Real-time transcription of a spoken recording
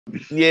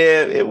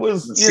Yeah, it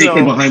was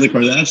secret behind the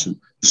Kardashian.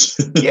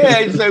 Yeah,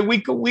 it's like we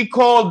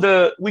called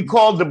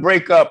the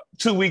breakup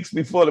 2 weeks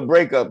before the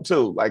breakup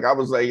too. Like I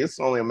was like, it's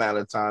only a matter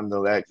of time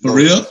though. That for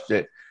real?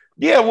 Shit.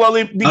 Yeah, well,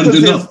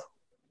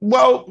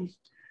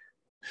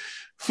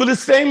 for the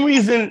same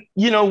reason,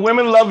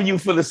 women love you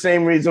for the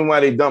same reason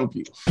why they dump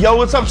you. Yo,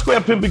 what's up,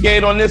 Square Pin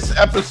Brigade? On this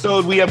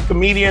episode, we have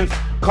comedian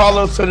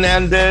Carlos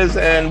Hernandez,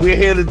 and we're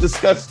here to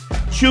discuss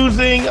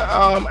choosing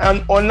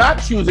or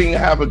not choosing to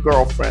have a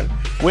girlfriend.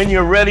 When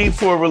you're ready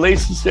for a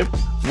relationship,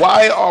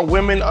 why are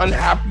women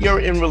unhappier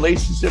in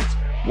relationships?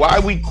 Why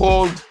we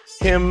called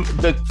him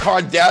the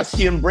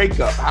Kardashian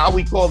breakup, how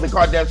we called the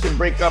Kardashian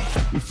breakup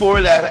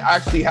before that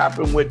actually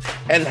happened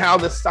and how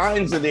the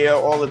signs are there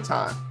all the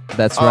time.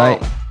 That's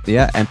right.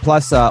 Yeah, and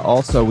plus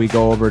also we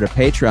go over to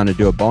Patreon to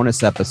do a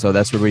bonus episode.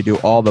 That's where we do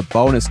all the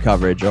bonus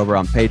coverage over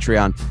on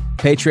Patreon,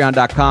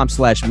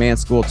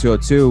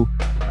 patreon.com/manschool202.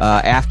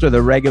 After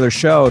the regular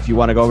show, if you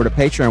want to go over to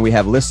Patreon, we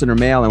have listener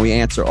mail and we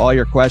answer all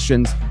your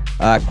questions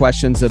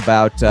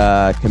about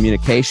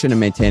communication and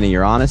maintaining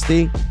your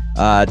honesty,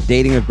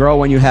 dating a girl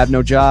when you have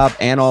no job,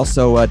 and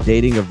also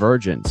dating a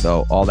virgin.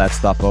 So all that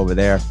stuff over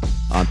there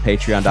on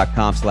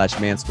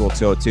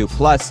patreon.com/manschool202.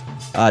 Plus,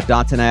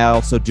 Dante and I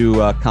also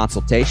do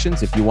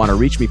consultations. If you want to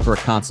reach me for a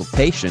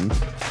consultation,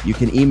 you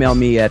can email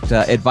me at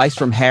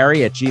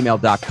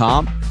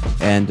advicefromharry@gmail.com,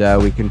 and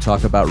we can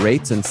talk about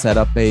rates and set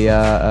up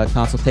a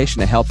consultation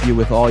to help you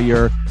with all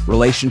your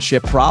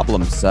relationship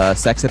problems,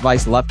 sex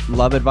advice,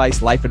 love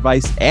advice, life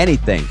advice,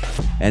 anything.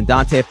 And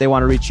Dante, if they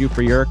want to reach you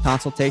for your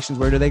consultations,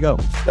 where do they go?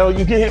 So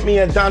you can hit me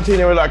at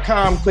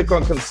DanteNero.com, click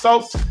on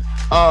consult.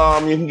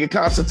 You can get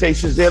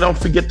consultations there. Don't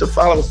forget to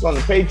follow us on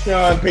the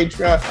Patreon,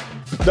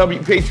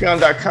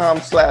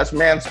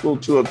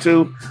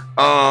 patreon.com/manschool202.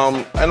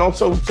 And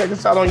also check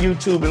us out on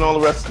YouTube and all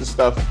the rest of the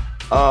stuff.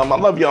 I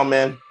love y'all,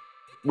 man.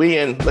 We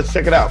in. Let's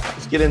check it out.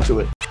 Let's get into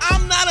it.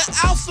 I'm not an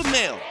alpha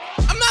male.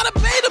 I'm not a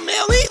beta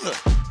male either.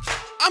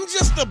 I'm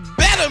just a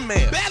better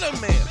man. Well,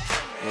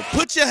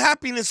 put your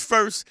happiness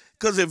first,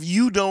 because if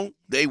you don't,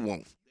 they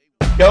won't.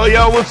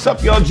 Yo, what's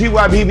up, y'all?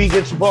 GYBB,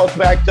 get your balls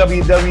back.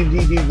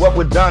 WWDD, what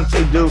would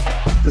Dante do?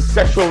 The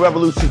Sexual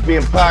Revolution is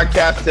being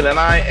podcasted, and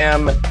I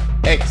am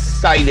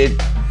excited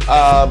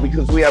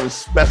because we have a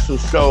special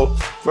show.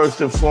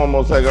 First and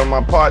foremost, I got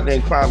my partner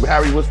in crime,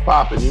 Harry. What's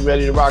popping? You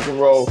ready to rock and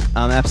roll?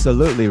 I'm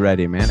absolutely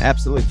ready, man.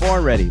 Absolutely.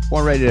 Born ready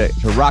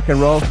to rock and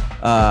roll.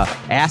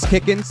 Ass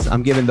kickings,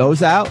 I'm giving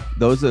those out.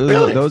 Those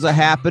are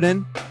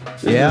happening.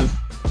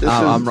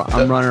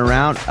 I'm running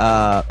around.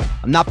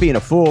 I'm not being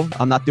a fool.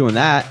 I'm not doing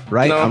that,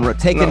 right? No, I'm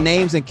taking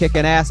names and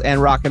kicking ass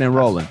and rocking and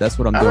rolling. That's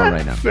what I'm doing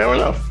right now. Fair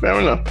enough.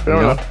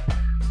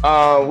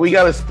 We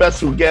got a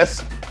special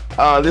guest.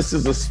 This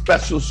is a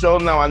special show.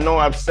 Now, I know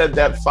I've said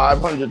that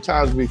 500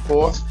 times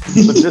before,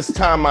 but this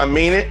time I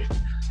mean it.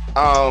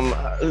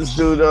 This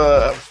dude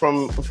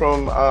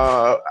from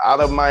out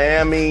of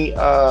Miami,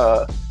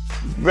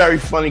 very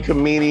funny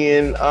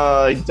comedian.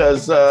 He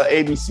does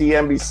ABC,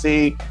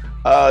 NBC.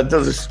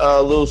 Does a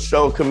little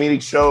show,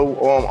 comedic show,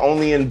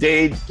 only in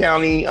Dade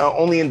County,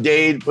 for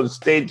the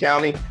Dade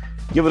County.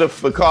 Give it up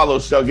for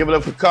Carlos show. Give it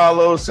up for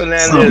Carlos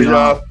Hernandez,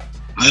 y'all.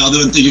 I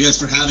thank you guys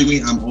for having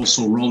me. I'm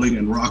also rolling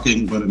and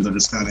rocking, but in the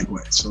Hispanic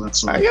way. So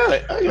that's I got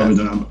it.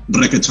 I'm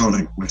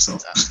reggaetoning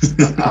myself.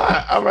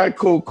 All right,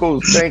 cool.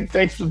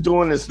 Thanks for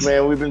doing this,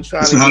 man. We've been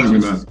trying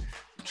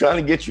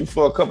to get you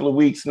for a couple of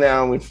weeks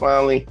now, and we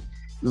finally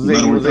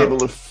was able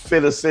to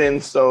fit us in.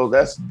 So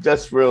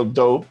that's real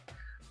dope.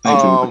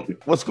 Thank you.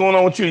 What's going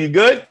on with you? You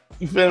good?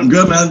 I'm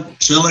good, man.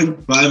 Chilling,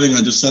 vibing.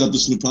 I just set up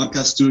this new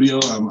podcast studio.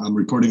 I'm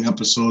recording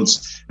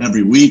episodes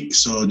every week,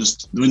 so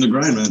just doing the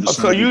grind, man.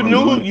 So you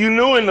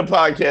knew in the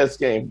podcast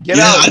game. Get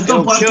out. I've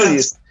done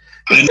podcasts.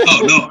 I know.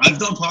 No, I've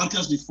done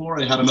podcasts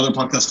before. I had another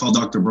podcast called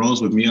Dr.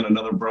 Bros with me and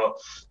another bro.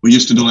 We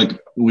used to do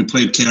we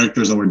played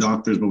characters that were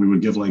doctors, but we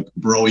would give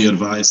bro-y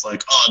advice, oh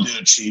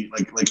dude, cheat,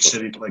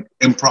 shitty,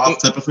 improv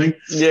type of thing.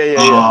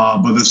 Yeah.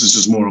 But this is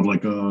just more of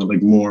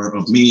more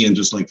of me and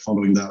just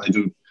following that.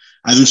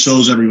 I do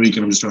shows every week,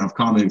 and I'm just trying to have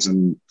comics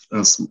and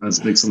as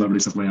big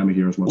celebrities of Miami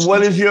here as much.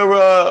 What is your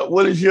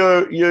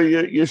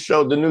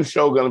show? The new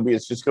show going to be?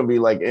 It's just going to be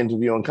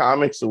interviewing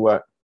comics or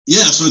what?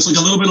 Yeah, so it's a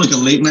little bit like a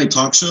late night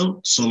talk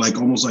show. So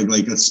almost like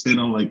a spin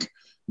on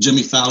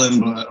Jimmy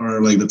Fallon or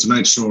the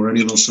Tonight Show or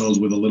any of those shows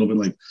with a little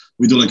bit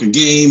we do a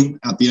game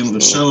at the end of the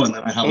show, and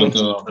then I have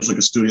there's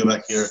a studio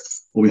back here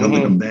where we have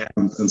a band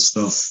and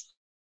stuff.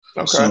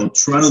 Okay. So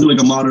try to do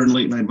a modern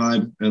late night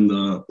vibe and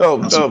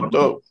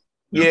dope.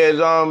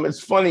 Yeah, it's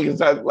funny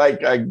because I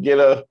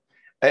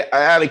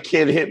had a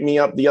kid hit me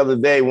up the other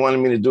day, wanted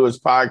me to do his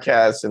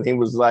podcast, and he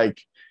was I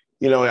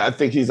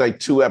think he's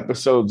 2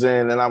 episodes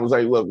in, and I was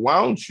like, look, why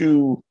don't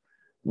you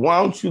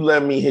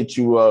let me hit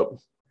you up?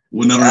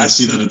 Whenever I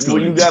see that it's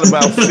going. When you got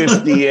about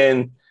 50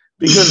 in,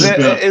 because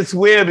it's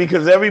weird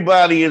because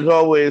everybody is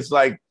always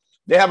they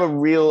have a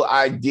real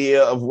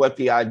idea of what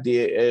the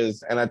idea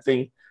is, and I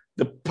think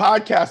the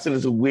podcasting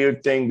is a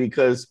weird thing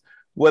because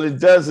what it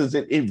does is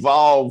it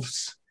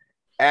evolves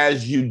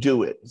as you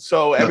do it.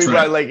 So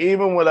everybody,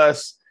 even with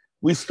us,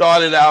 we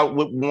started out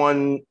with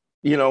one,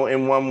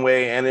 in one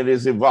way, and it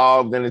has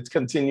evolved and it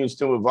continues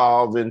to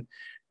evolve. And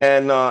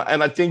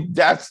I think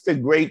that's the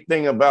great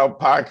thing about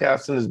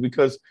podcasting, is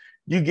because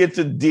you get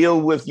to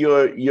deal with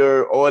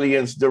your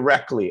audience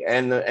directly.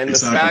 And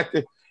the fact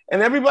that,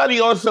 and everybody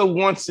also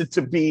wants it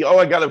to be,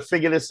 I got to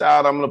figure this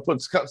out. I'm going to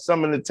put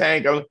some in the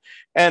tank.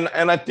 And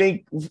I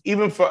think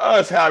even for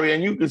us, Harry,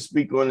 and you can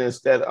speak on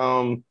this, that,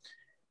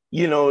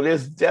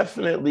 there's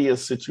definitely a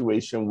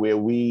situation where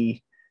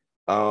we,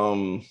 I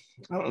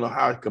don't know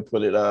how I could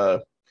put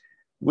it.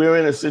 We're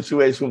in a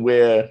situation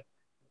where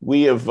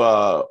we have,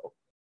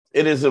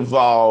 it has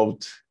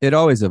evolved. It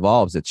always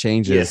evolves. It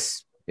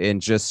changes in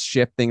just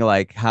shifting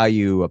like how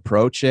you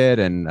approach it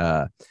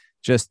and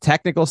just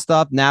technical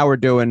stuff. Now we're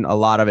doing a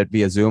lot of it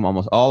via Zoom.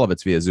 Almost all of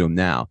it's via Zoom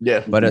now.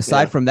 Yeah. But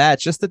aside from that,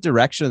 just the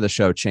direction of the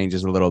show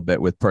changes a little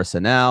bit with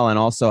personnel and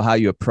also how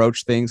you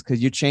approach things,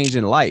 because you change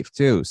in life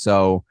too.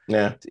 So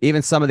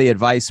even some of the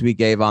advice we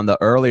gave on the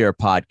earlier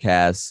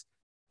podcasts,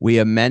 we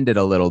amended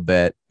a little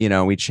bit,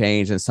 we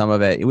changed, and some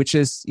of it, which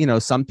is,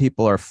 some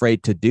people are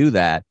afraid to do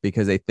that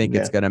because they think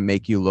it's going to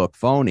make you look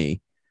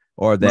phony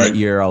or that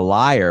you're a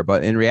liar.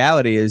 But in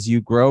reality is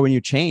you grow and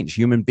you change.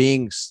 Human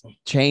beings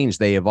change,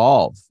 they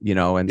evolve,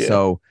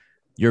 so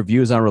your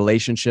views on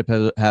relationship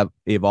have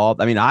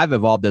evolved. I mean, I've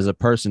evolved as a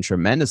person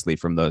tremendously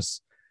from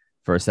those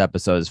first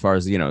episodes, as far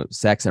as,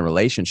 sex and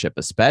relationship,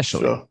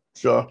 especially.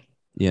 Sure.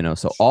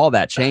 So all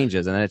that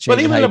changes, and then it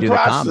changes how you do the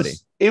comedy.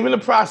 Even the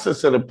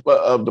process of the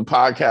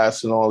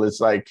podcast and all,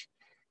 it's like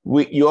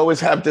you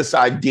always have this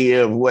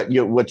idea of what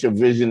your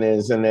vision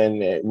is, and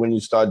then when you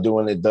start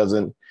doing it,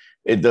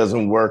 it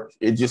doesn't work.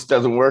 It just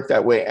doesn't work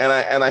that way. And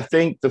I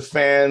think the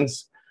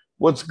fans,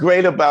 what's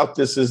great about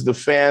this is the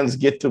fans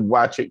get to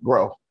watch it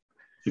grow.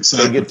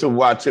 Exactly. They get to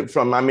watch it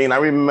from. I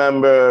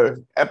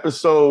remember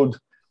episode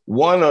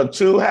 1 or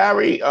 2,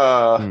 Harry.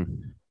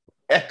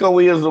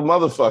 Echoey as a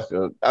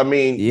motherfucker.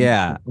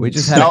 We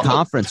just had a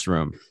conference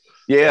room.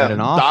 Yeah,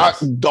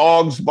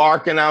 dogs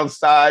barking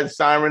outside,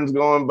 sirens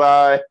going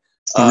by.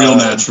 It's the real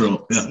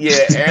natural.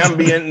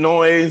 Ambient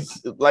noise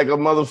like a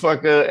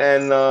motherfucker,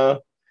 and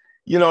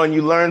and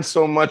you learn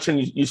so much,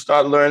 and you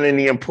start learning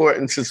the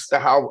importance of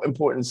how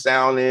important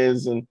sound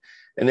is, and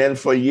then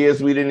for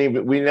years we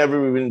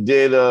never even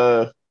did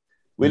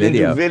didn't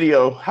do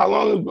video. How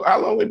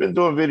long we been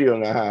doing video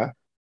now?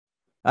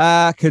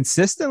 Huh?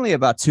 Consistently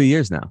about 2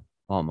 years now,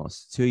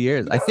 almost 2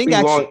 years. I think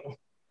actually.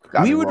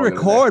 We would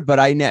record, but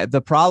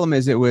the problem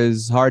is it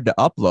was hard to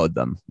upload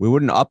them. We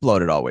wouldn't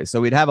upload it always.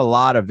 So we'd have a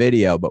lot of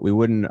video, but we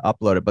wouldn't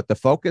upload it. But the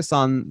focus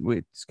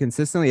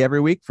consistently every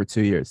week for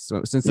 2 years.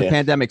 So since the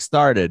pandemic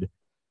started,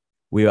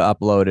 we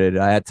uploaded.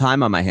 I had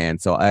time on my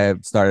hands, so I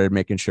started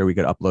making sure we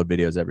could upload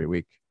videos every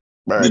week.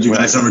 Right. Did you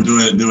guys ever do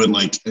it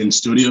like in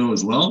studio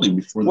as well? Like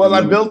before? Well,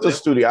 I built a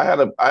studio.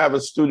 I have a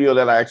studio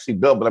that I actually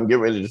built, but I'm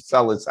getting ready to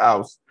sell this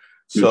house.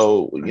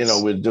 So,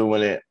 we're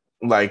doing it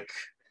like,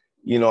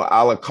 a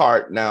la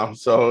carte now.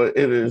 So it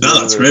is. No,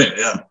 that's great.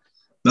 Yeah.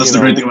 That's the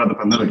great thing about the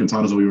pandemic. It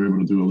taught us that we were able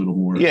to do a little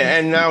more. Yeah.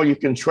 And now you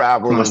can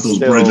travel. Cross those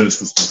bridges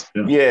and stuff.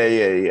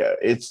 Yeah.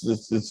 It's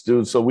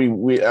dude. So we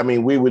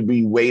would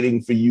be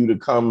waiting for you to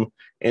come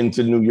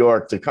into New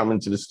York to come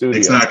into the studio.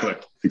 Exactly.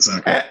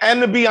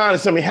 And to be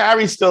honest,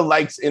 Harry still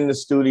likes in the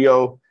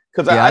studio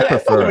because I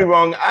prefer. Don't get me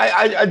wrong.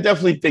 I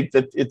definitely think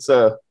that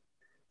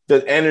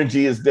the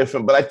energy is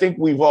different, but I think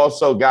we've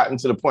also gotten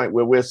to the point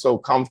where we're so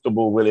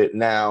comfortable with it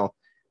now.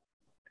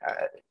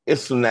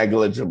 It's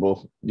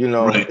negligible,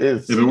 Right.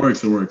 If it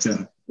works, it works.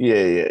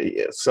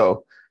 Yeah.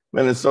 So,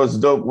 man, it's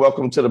dope.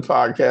 Welcome to the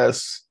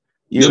podcast.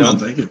 Man,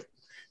 thank you.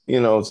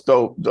 It's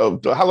dope.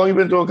 How long you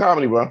been doing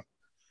comedy, bro?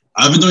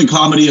 I've been doing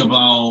comedy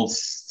about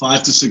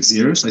 5 to 6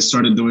 years. I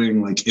started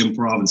doing like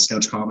improv and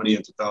sketch comedy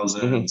in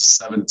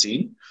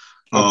 2017.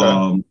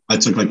 Okay. I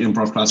took like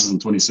improv classes in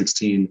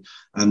 2016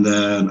 and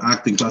then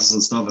acting classes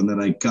and stuff. And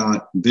then I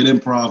did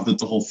improv, did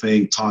the whole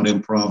thing, taught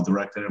improv,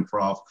 directed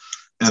improv.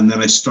 And then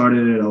I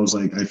was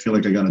like, I feel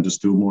like I got to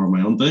just do more of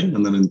my own thing.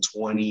 And then at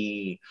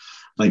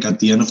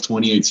the end of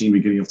 2018,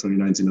 beginning of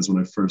 2019, is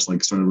when I first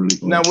started really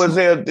going. Now,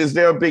 is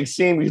there a big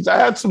scene? Because I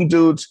had some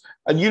dudes,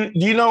 do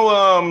you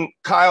know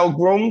Kyle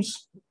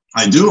Grooms?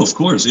 I do, of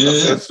course. Yeah.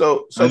 Okay,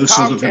 so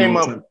Kyle came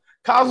up.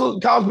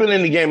 Kyle's been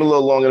in the game a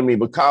little longer than me,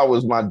 but Kyle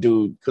was my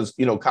dude because,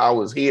 Kyle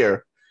was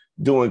here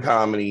doing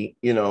comedy,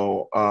 and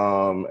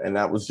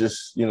that was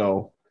just,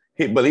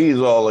 but he's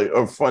all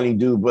a funny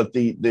dude. But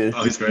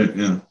oh, he's great.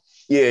 Yeah.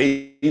 Yeah,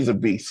 he's a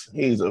beast.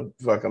 He's a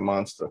fucking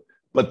monster.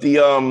 But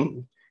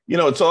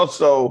it's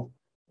also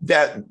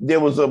that there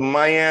was a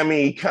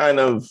Miami kind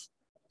of,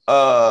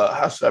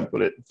 how should I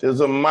put it? There's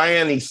a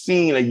Miami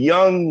scene, a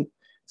young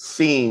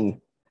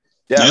scene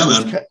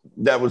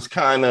that was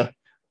kind of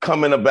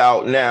coming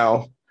about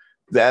now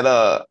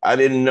that I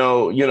didn't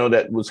know,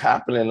 that was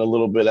happening a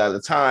little bit at a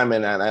time.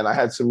 And I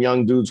had some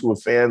young dudes who were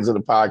fans of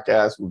the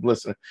podcast who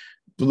listened.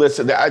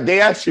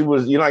 They actually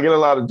was, I get a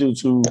lot of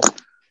dudes who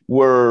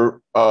were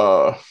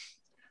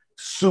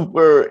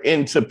super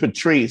into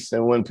Patrice,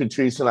 and when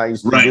Patrice and I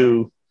used to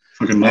do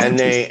And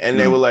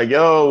they were like,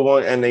 yo,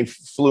 and they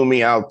flew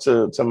me out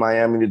to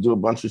Miami to do a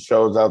bunch of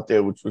shows out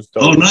there, which was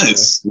dope. Oh,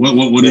 nice.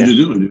 What did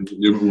you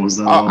do? What was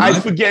that? I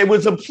forget. It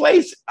was a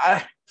place.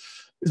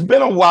 It's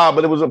been a while,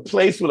 but it was a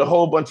place with a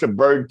whole bunch of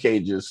bird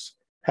cages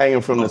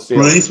hanging from the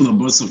ceiling. Place with a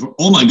bunch of,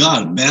 oh my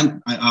God,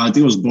 man. I think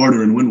it was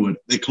Barter in Wynwood.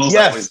 They closed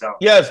that place down.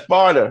 Yes,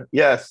 Barter.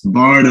 Yes.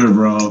 Barter,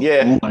 bro.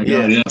 Yeah. Oh my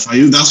God. Yes.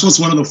 That's what's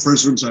one of the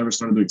first rooms I ever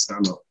started doing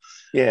stand-up.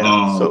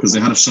 Yeah. Because they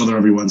had a show there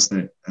every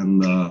Wednesday.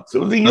 And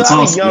so the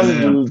awesome. young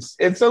dudes.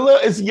 It's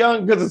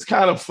young because it's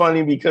kind of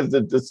funny because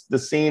the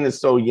scene is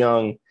so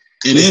young.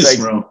 It's like,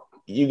 bro.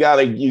 You got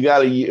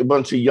a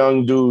bunch of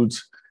young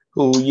dudes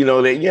who,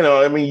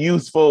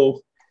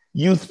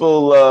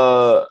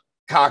 youthful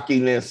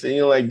cockiness, and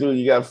you're like, dude,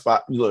 you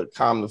gotta look,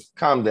 calm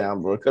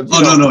down, bro.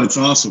 No, it's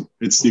awesome.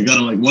 It's, you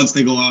gotta, like, once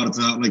they go out, it's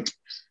not like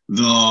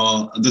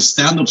the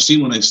stand-up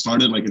scene when I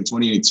started, like in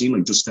 2018,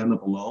 like just stand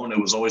up alone, it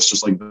was always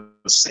just like the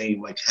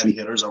same like heavy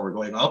hitters that were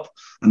going up,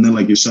 and then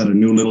like you said, a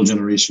new little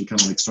generation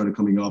kind of like started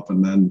coming up,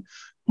 and then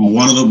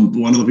one of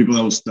the people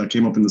that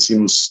came up in the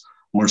scene was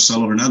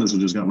Marcelo Hernandez, who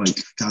just got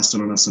like casted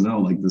on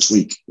SNL like this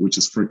week, which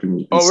is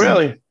freaking insane.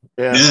 Really?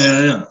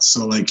 Yeah.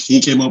 So like he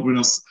came up with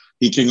us.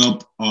 He came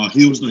up.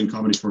 He was doing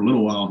comedy for a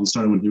little while. He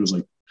started when he was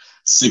like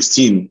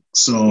 16.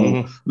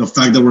 So the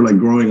fact that we're like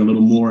growing a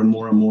little more and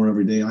more and more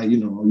every day.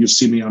 You've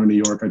seen me out in New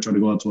York. I try to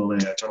go out to LA. I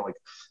try to like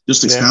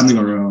just expanding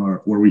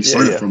our where we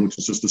started from, which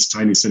is just this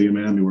tiny city of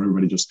Miami where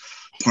everybody just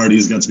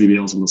parties, got to be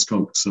able to let's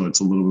coke. So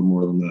it's a little bit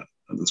more than that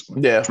at this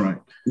point. Yeah. Try.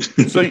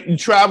 So you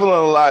traveling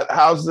a lot.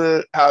 How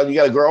you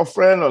got a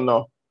girlfriend or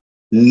no?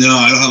 No,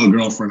 I don't have a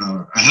girlfriend.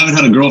 I haven't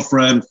had a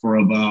girlfriend for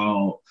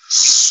about,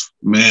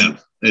 man.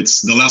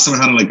 It's the last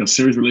time I had like a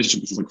serious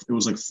relationship. It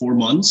was like 4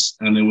 months,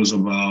 and it was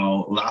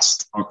about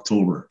last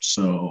October.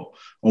 So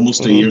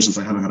almost a year since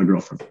I haven't had a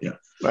girlfriend. Yeah.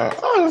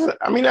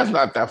 I mean, that's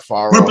not that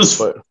far.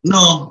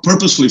 No,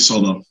 purposely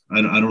so though.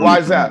 I don't. Why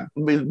is that?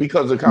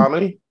 Because of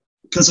comedy?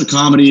 Because of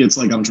comedy, it's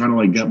like I'm trying to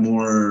like get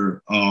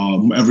more.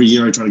 Every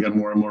year, I try to get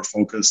more and more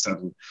focused,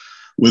 and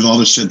with all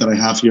the shit that I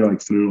have here,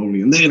 like through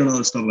Only and Nate and all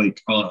that stuff,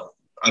 like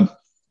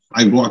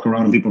I walk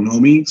around and people know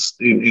me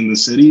in the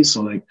city,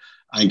 so like.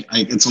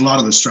 It's a lot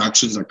of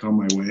distractions that come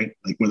my way,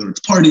 like whether it's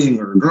partying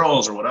or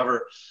girls or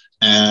whatever.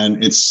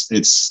 And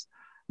it's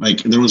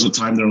like, there was a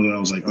time there that I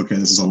was like, okay,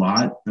 this is a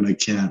lot. And I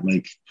can't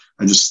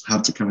I just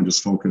have to kind of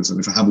just focus. And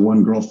if I have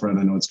one girlfriend,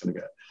 I know it's going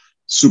to get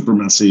super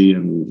messy.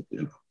 And,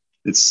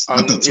 it's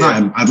at the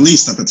time, at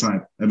least at the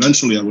time,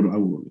 eventually I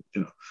would,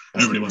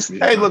 everybody wants to be.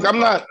 Hey, look, I'm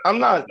not, I'm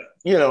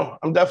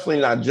definitely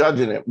not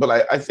judging it,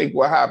 but I think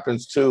what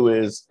happens too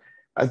is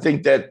I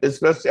think that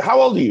especially, how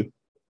old are you?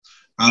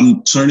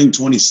 I'm turning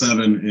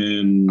 27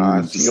 in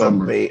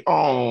December.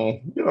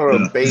 You're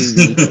a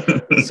baby.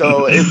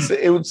 So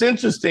it's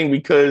interesting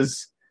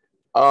because,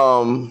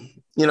 Harry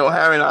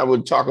and I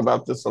would talk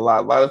about this a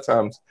lot. A lot of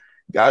times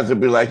guys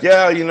would be like,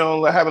 yeah,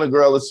 having a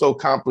girl is so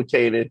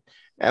complicated.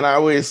 And I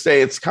always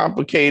say it's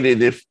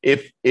complicated if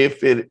it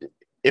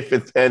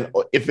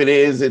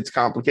is, it's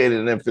complicated.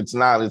 And if it's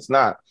not, it's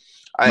not.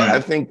 I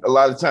think a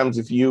lot of times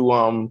if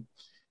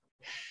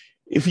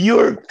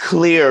you're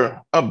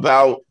clear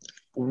about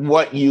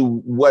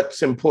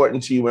what's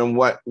important to you and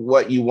what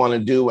you want to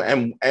do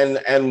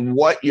and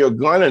what you're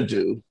gonna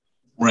do,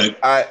 right?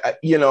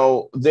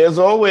 There's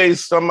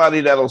always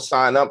somebody that'll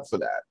sign up for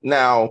that.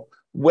 Now,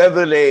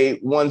 whether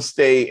once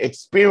they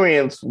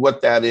experience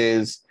what that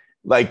is,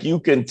 like you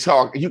can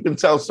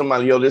tell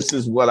somebody, yo, this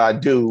is what I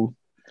do.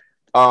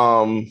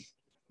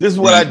 This is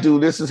what I do.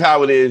 This is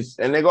how it is.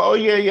 And they go, oh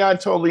yeah, I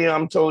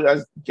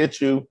get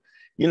you.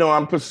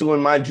 I'm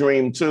pursuing my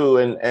dream too.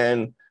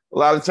 And a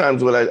lot of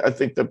times what I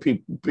think that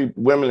people,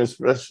 women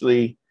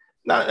especially,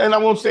 not, and I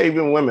won't say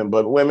even women,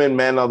 but women,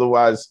 men,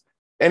 otherwise,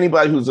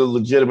 anybody who's a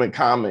legitimate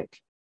comic,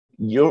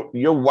 your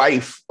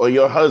wife or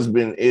your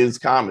husband is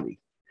comedy.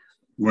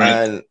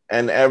 Right.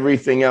 And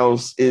everything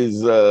else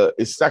is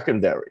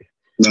secondary.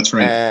 That's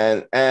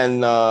right.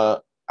 And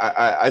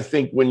I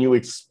think when you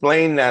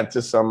explain that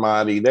to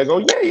somebody, they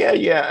go,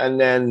 yeah. And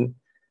then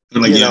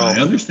they're like, I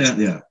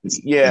understand.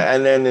 Yeah.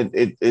 And then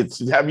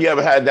it's, have you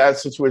ever had that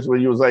situation where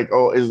you was like,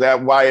 oh, is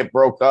that why it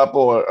broke up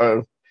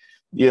or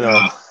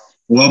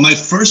well, my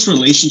first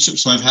relationship,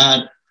 so I've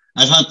had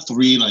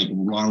 3 like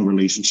wrong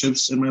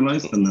relationships in my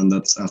life. And then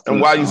that's after. And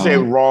why you say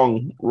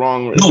wrong? No,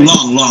 long.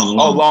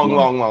 Oh,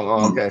 long.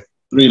 Oh, okay.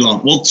 3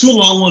 long. Well, 2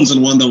 long ones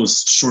and one that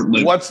was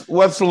short-lived.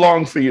 What's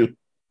long for you?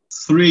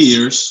 3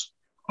 years.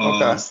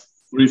 Okay.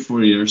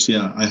 3-4 years.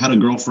 Yeah. I had a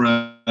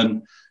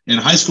girlfriend. In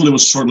high school, it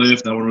was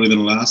short-lived. That one really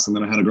didn't last. And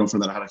then I had a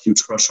girlfriend that I had a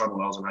huge crush on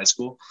when I was in high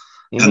school.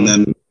 Mm-hmm. And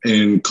then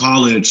in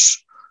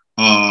college,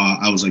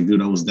 I was like, dude,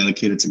 I was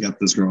dedicated to get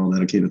this girl.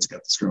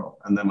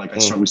 And then like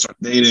we started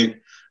dating.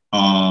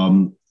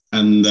 And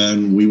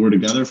then we were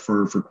together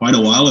for quite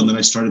a while. And then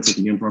I started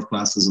taking improv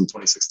classes in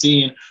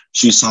 2016.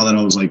 She saw that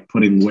I was like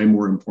putting way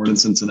more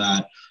importance into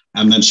that.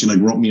 And then she like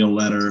wrote me a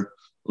letter,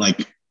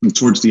 like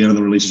towards the end of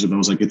the relationship. I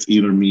was like, it's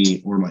either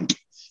me or like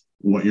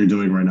what you're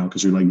doing right now,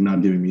 because you're like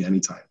not giving me any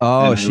time.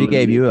 Oh, she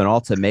gave you an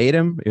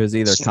ultimatum. It was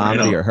either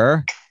comedy or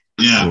her.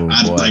 Yeah,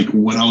 like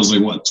when I was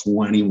like what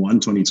 21,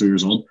 22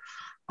 years old,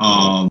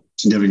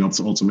 giving up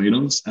to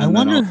ultimatums. And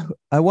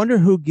I wonder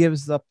who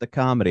gives up the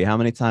comedy. How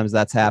many times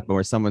that's happened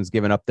where someone's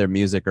given up their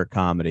music or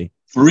comedy?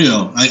 For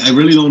real, I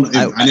really don't.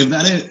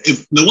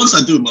 If the ones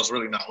that do must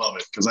really not love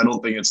it, because I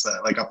don't think it's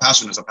that. Like a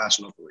passion is a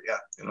passion, hopefully. Yeah,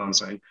 you know what I'm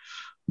saying.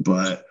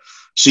 But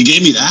she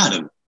gave me that,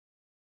 and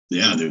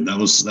yeah, dude, that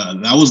was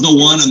the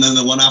one. And then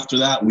the one after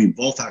that, we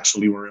both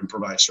actually were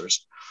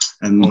improvisers,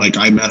 and like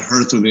I met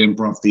her through the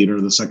improv theater,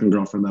 the second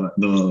long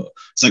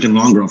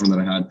girlfriend that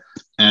I had,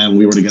 and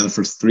we were together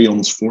for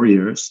almost 4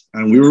 years,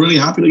 and we were really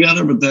happy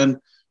together. But then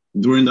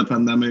during the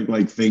pandemic,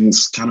 like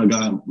things kind of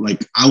got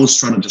like I was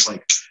trying to just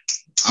like.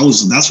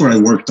 That's where I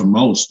worked the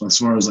most as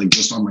far as like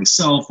just on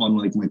myself, on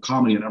like my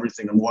comedy and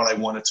everything and what I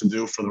wanted to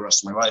do for the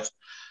rest of my life.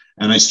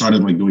 And I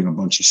started like doing a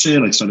bunch of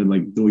shit. I started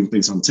like doing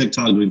things on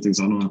TikTok, doing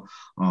things on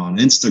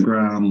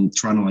Instagram,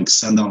 trying to like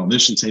send out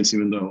audition tapes,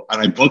 and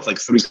I booked like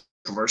 3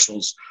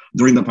 commercials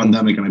during the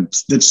pandemic, and I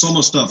did so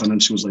much stuff. And then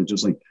she was like,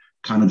 just like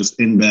kind of just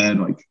in bed,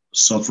 like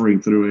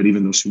suffering through it,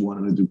 even though she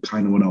wanted to do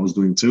kind of what I was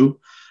doing too.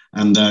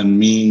 And then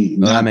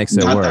that makes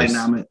it worse.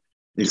 Dynamic,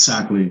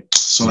 exactly.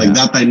 So like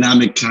that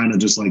dynamic kind of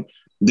just like,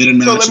 didn't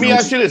match. So let me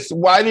ask you this: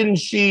 why didn't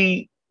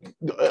she?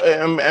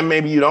 And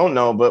maybe you don't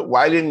know, but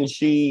why didn't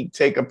she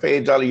take a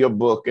page out of your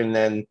book and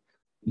then,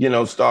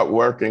 start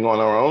working on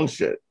her own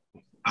shit?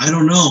 I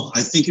don't know.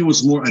 I think it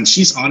was more, and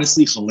she's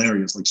honestly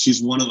hilarious. Like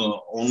she's one of the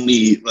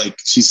only, like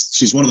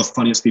she's one of the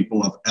funniest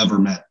people I've ever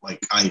met.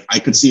 Like I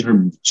could see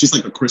her. She's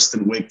like a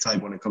Kristen Wiig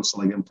type when it comes to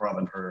like improv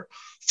and her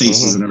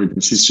faces and everything.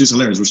 She's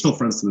hilarious. We're still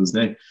friends to this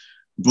day,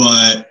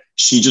 but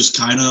she just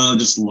kind of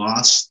just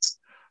lost.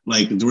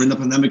 Like during the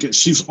pandemic,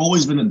 she's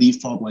always been a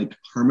default like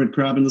hermit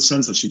crab in the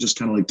sense that she just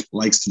kind of like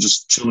likes to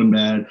just chill in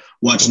bed,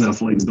 watch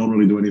Netflix, don't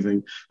really do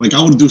anything. Like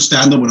I would do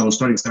stand up when I was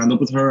starting stand up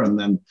with her, and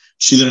then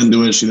she didn't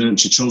do it.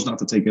 She chose not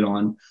to take it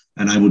on,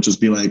 and I would just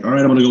be like, all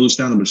right, I'm gonna go do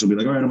stand up, and she'll be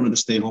like, all right, I'm gonna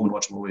just stay home and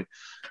watch a movie.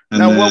 And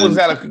now, what was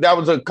that? That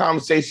was a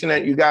conversation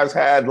that you guys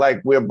had.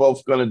 Like we're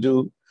both gonna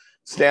do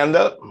stand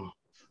up.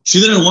 She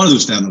didn't want to do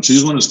stand up. She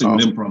just wanted to stick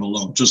with improv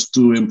alone, just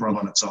do improv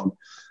on its own.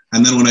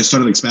 And then when I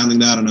started expanding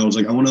that and I was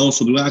like, I want to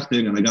also do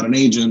acting, and I got an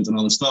agent and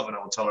all this stuff, and I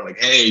would tell her like,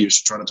 hey, you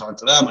should try to talk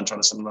to them and try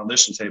to send an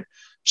audition tape.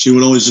 She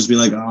would always just be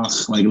like,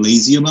 like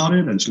lazy about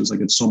it. And she was like,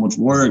 it's so much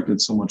work.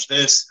 It's so much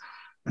this.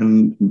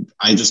 And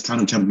I just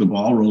kind of kept the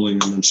ball rolling.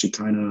 And then she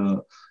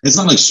it's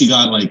not like she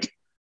got like,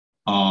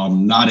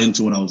 not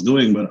into what I was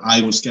doing, but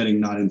I was getting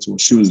not into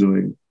what she was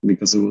doing,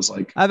 because it was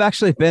like, I've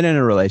actually been in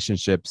a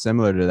relationship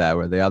similar to that,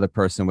 where the other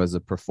person was a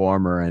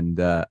performer and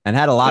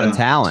had a lot of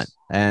talent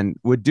and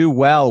would do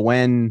well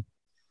when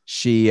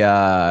she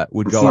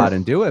would go out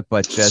and do it,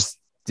 but just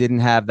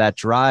didn't have that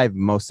drive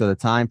most of the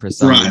time for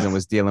some reason,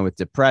 was dealing with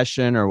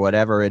depression or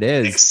whatever it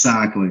is.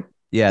 Exactly.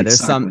 Yeah,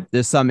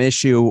 there's some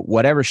issue,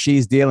 whatever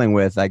she's dealing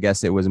with. I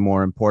guess it was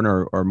more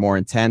important or more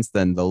intense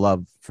than the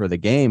love for the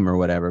game or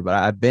whatever. But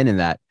I've been in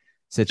that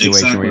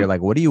situation where you're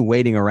like, what are you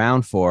waiting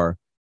around for?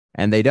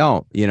 And they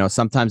don't,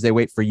 sometimes they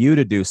wait for you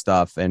to do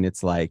stuff. And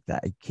it's like,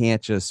 that you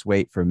can't just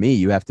wait for me.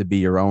 You have to be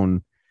your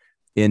own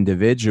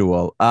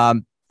individual.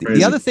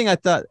 The other thing I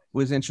thought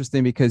was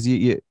interesting, because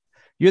you're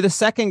the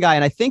second guy.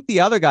 And I think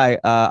the other guy,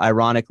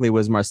 ironically,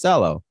 was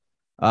Marcelo,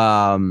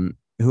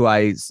 who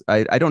I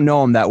don't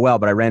know him that well,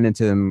 but I ran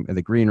into him in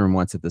the green room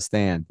once at the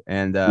stand.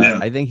 And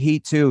I think he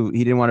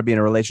didn't want to be in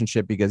a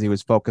relationship because he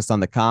was focused on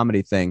the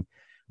comedy thing,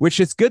 which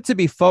is good to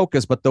be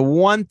focused. But the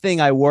one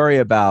thing I worry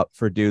about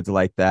for dudes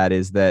like that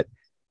is that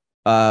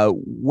a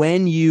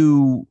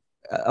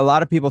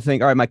lot of people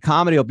think, all right, my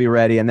comedy will be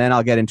ready and then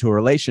I'll get into a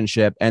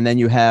relationship, and then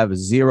you have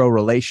 0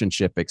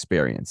 relationship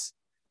experience.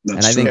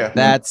 I think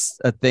that's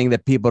a thing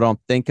that people don't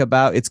think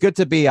about. It's good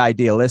to be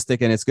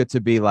idealistic and it's good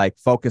to be like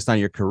focused on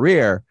your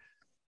career,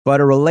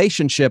 but a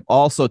relationship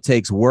also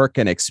takes work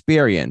and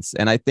experience.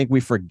 And I think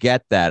we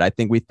forget that. I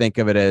think we think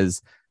of it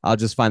as, I'll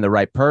just find the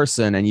right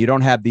person, and you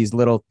don't have these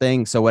little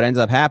things. So what ends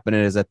up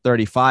happening is at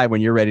 35,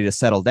 when you're ready to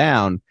settle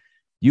down,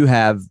 you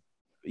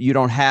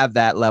don't have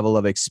that level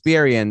of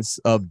experience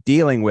of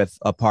dealing with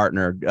a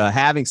partner,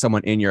 having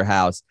someone in your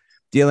house,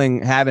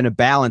 having to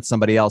balance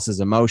somebody else's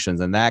emotions.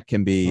 And that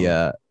can be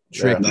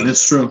tricky. That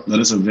is true. That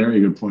is a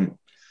very good point.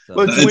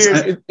 Well, it's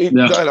weird.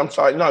 Go ahead. I'm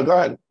sorry. No, go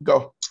ahead.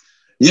 Go.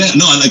 Yeah,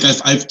 no, like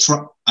I've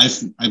tried,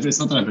 it's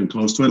not that I've been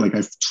close to it. Like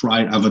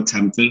I've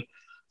attempted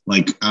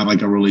like have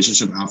like a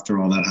relationship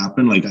after all that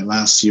happened. Like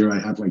last year I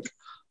had like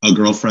a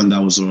girlfriend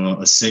that was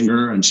a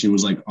singer, and she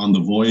was like on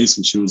The Voice,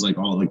 and she was like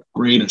all like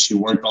great, and she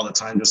worked all the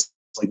time just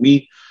like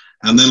me.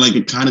 And then like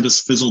it kind of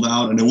just fizzled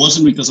out, and it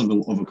wasn't because of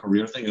a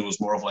career thing. It was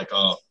more of like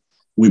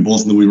we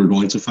both knew we were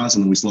going too fast,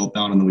 and then we slowed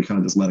down, and then we kind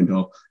of just let it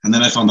go. And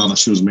then I found out that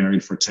she was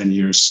married for 10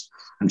 years,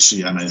 and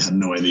I had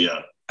no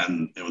idea.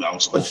 And that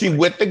was she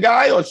with the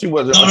guy, or she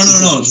wasn't?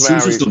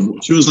 No.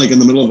 She was like in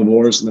the middle of a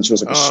divorce, and then she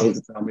was like ashamed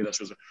to tell me that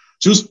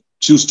she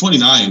was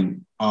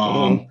 29.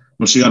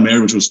 But she got married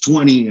when she was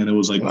 20, and it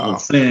was like a whole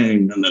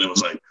thing. And then it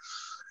was like,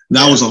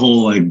 that was a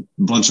whole like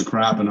bunch of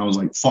crap. And I was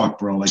like, fuck,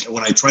 bro. Like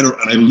when I tried to,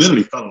 and I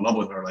literally fell in love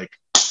with her, like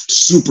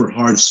super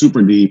hard,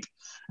 super deep.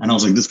 And I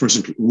was like, this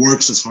person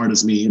works as hard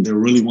as me. They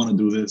really want to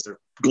do this. They're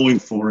going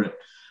for it.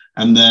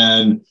 And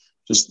then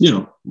just,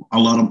 a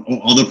lot of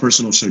other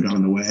personal shit got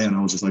in the way. And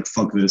I was just like,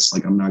 fuck this.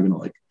 Like, I'm not going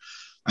to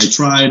I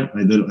tried,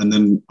 I did. And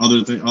then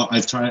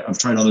I've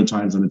tried other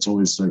times, and it's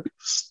always like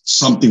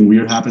something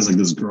weird happens. Like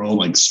this girl,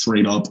 like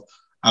straight up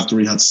after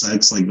we had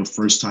sex, like the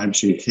first time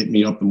she hit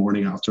me up the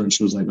morning after, and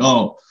she was like,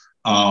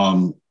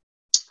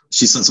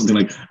 she said something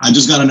like, I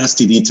just got an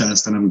STD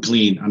test and I'm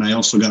clean. And I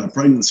also got a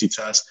pregnancy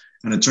test.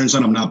 And it turns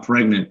out I'm not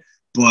pregnant.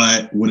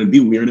 But would it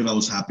be weird if I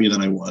was happy that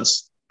I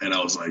was? And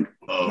I was like,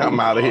 oh, I'm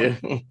out of here.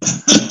 A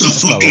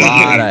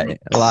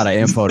lot of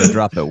info to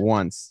drop at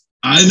once.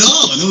 I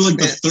know. And it was like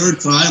the third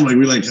time, like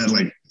we had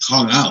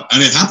hung out.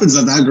 And it happens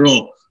that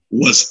girl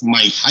was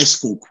my high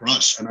school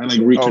crush. And I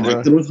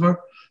reconnected with her.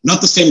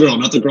 Not the same girl,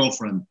 not the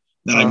girlfriend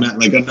that I met,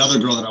 like another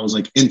girl that I was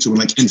into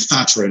and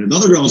infatuated. The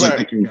other girl was like,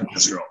 I can get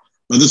this girl.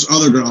 But this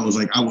other girl was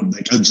like, I would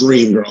a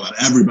dream girl that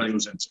everybody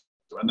was into.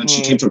 And then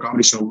she came to a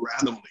comedy show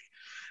randomly.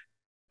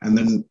 And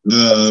then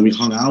we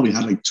hung out. We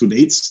had 2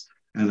 dates.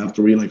 And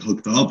after we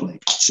hooked up,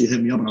 she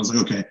hit me up and I was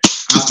like, okay,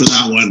 after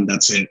that one,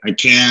 that's it. I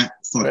can't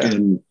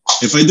fucking,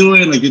 if I do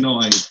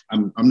it,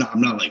 I'm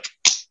not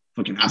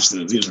fucking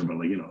abstinence either, but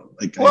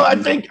well, I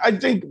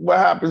think what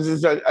happens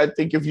is that I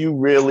think if you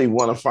really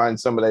want to find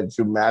somebody that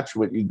you match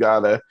with,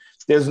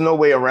 there's no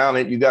way around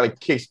it. You gotta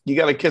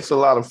kiss a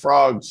lot of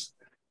frogs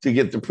to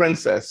get the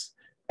princess.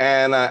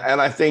 And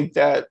I think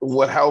that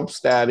what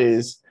helps that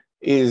is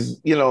there's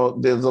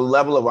a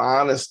level of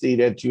honesty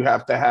that you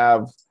have to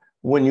have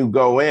when you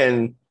go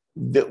in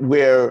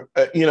where,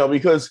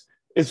 because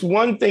it's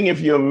one thing if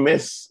you're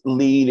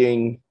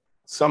misleading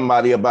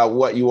somebody about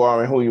what you are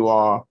and who you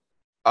are.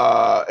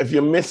 If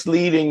you're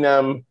misleading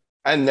them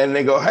and then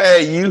they go,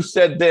 hey, you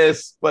said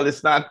this, but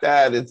it's not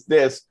that, it's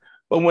this.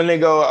 But when they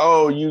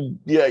go,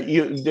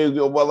 they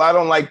go, well, I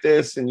don't like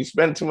this. And you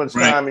spend too much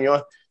time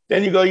and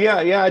then you go,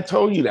 yeah, I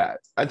told you that.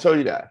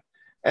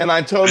 And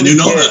I totally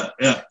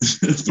that.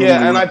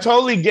 Yeah. And I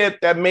totally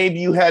get that maybe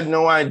you had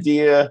no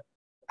idea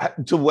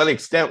to what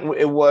extent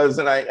it was.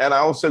 And I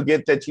also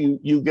get that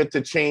you get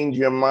to change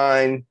your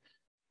mind.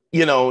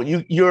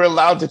 You're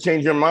allowed to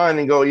change your mind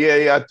and go,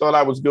 yeah, I thought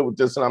I was good with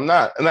this and I'm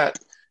not. And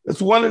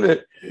it's one of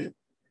the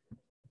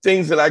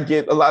things that I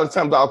get a lot of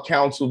times. I'll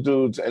counsel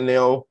dudes and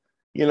they'll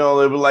be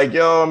like,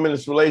 yo, I'm in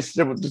this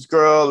relationship with this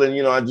girl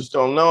and, I just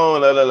don't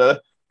know.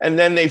 And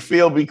then they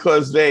feel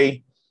because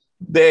they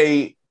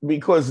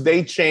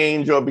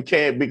change or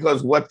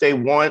because what they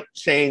want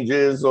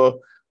changes or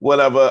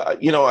whatever,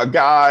 a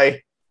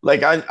guy,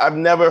 I've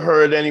never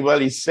heard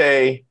anybody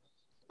say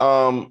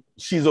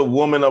she's a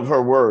woman of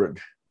her word.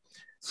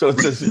 So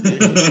it's just,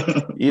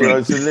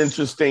 it's an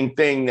interesting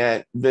thing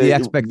that the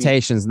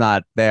expectation's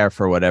not there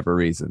for whatever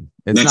reason.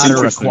 It's not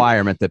a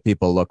requirement that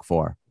people look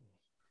for.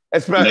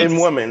 Especially in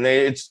women.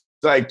 It's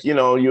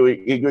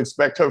you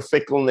expect her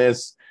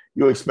fickleness,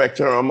 you expect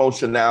her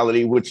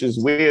emotionality, which is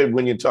weird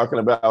when you're talking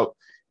about,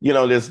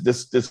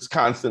 this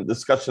constant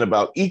discussion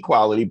about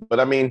equality. But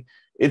I mean,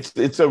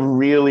 it's a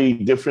really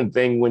different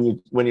thing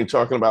when you're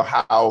talking about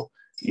how,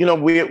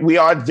 we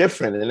are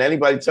different, and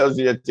anybody tells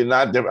you that they're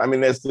not different. I mean,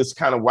 there's this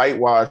kind of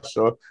whitewash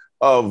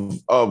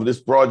of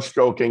this broad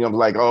stroking of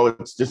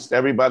it's just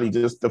everybody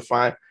just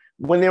defined,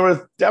 when there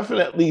are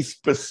definitely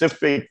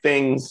specific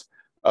things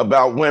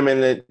about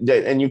women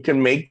that and you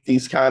can make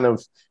these kind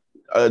of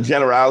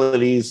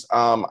generalities.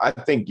 I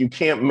think you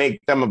can't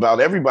make them about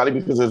everybody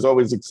because there's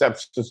always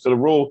exceptions to the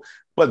rule.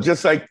 But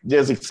just like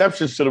there's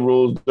exceptions to the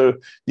rules, the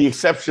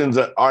exceptions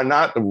are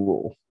not the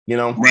rule,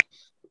 Right.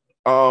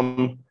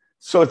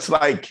 So it's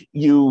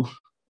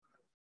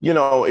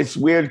it's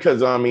weird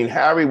because,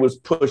 Harry was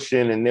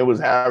pushing and there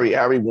was Harry.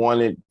 Harry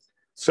wanted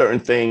certain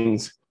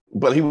things,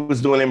 but he was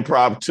doing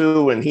improv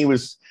too. And he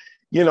was,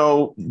 doing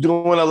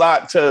a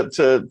lot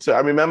to I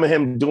remember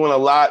him doing a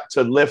lot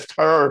to lift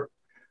her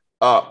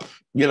up,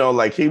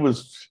 he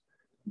was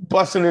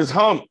busting his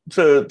hump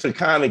to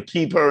kind of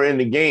keep her in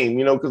the game,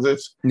 because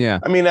it's,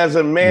 as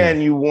a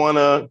man, you want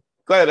to,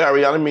 go ahead,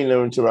 Harry, I didn't mean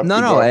to interrupt.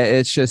 No,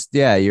 it's just,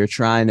 you're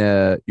trying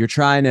to,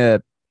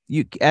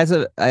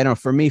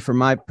 for me, from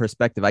my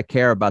perspective, I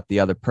care about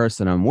the other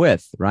person I'm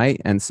with. Right.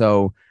 And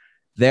so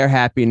their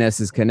happiness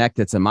is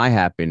connected to my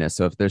happiness.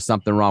 So if there's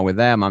something wrong with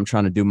them, I'm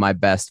trying to do my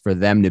best for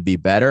them to be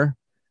better.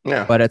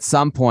 Yeah. But at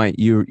some point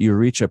you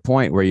reach a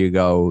point where you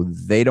go,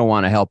 they don't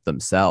want to help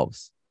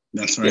themselves.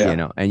 That's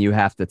right. And you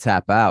have to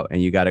tap out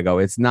and you got to go,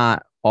 it's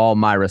not all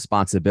my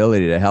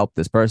responsibility to help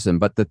this person.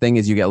 But the thing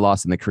is, you get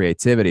lost in the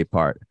creativity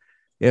part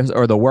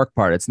or the work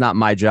part. It's not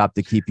my job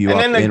to keep you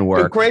up in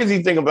work. The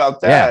crazy thing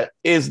about that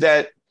is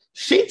that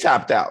she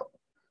tapped out.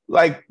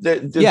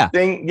 The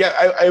thing.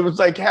 Yeah. It was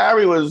like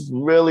Harry was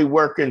really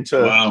working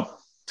to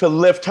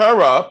lift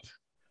her up.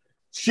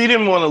 She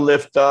didn't want to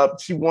lift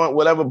up. She want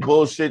whatever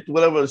bullshit,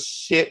 whatever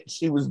shit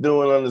she was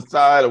doing on the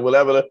side or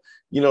whatever,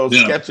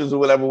 sketches or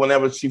whatever,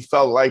 whenever she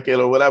felt like it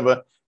or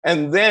whatever.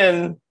 And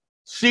then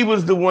she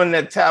was the one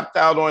that tapped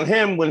out on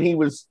him when he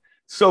was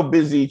so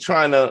busy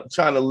trying to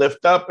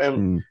lift up.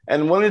 And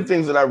one of the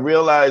things that I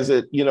realized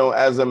that,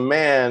 as a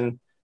man,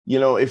 you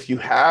know, if you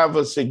have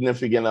a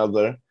significant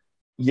other,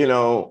 you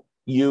know,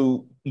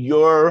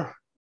 you're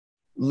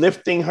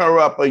lifting her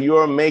up or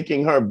you're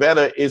making her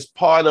better is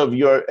part of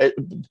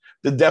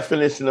the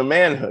definition of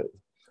manhood.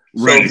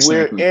 So Right, if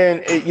we're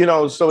exactly. in, you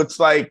know, so it's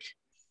like,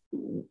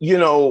 you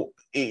know,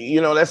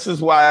 this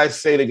is why I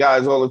say to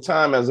guys all the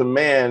time, as a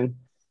man,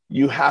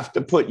 you have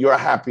to put your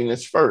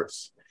happiness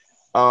first.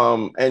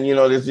 And, you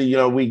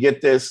know, we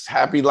get this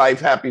happy life,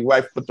 happy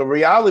wife, but the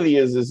reality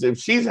is if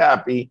she's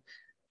happy,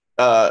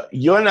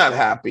 you're not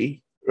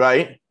happy,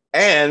 right?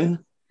 And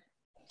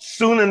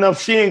soon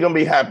enough, she ain't gonna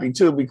be happy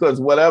too, because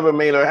whatever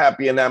made her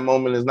happy in that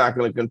moment is not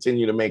gonna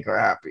continue to make her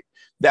happy.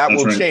 That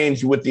will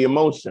change with the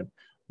emotion.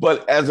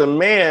 But as a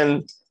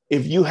man,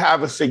 if you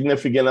have a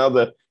significant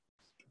other,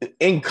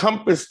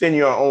 encompassed in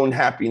your own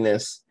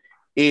happiness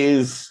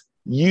is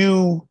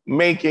you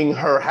making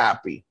her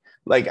happy.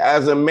 Like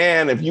as a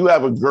man, if you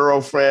have a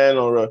girlfriend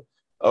or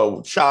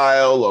a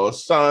child or a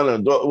son or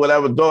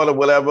daughter,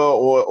 whatever,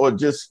 or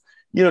just,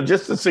 you know,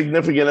 just a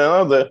significant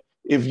other,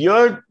 if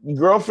your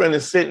girlfriend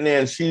is sitting there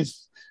and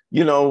she's,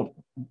 you know,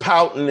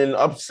 pouting and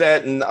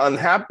upset and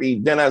unhappy,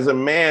 then as a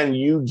man,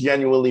 you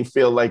genuinely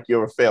feel like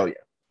you're a failure.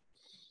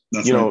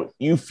 That's you know,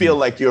 you feel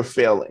like you're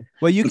failing.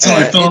 Well, that's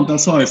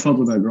how I felt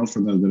with that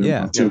girlfriend that did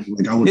yeah. too.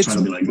 Like I would try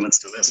to be like, let's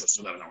do this, let's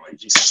do that. And I'm like,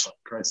 Jesus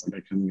Christ,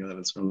 like I couldn't get it.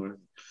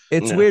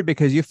 It's weird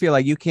because you feel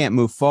like you can't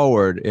move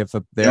forward if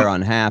they're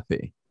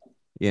unhappy,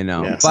 you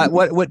know. Yeah. But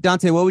what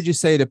Dante, what would you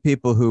say to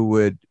people who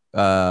would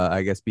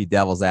I guess be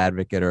devil's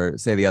advocate or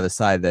say the other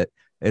side that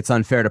it's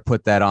unfair to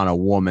put that on a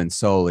woman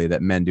solely,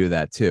 that men do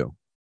that too?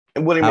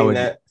 And what do you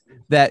mean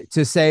that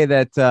to say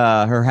that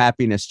her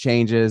happiness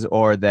changes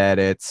or that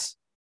it's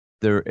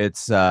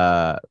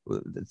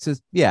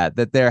just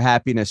that their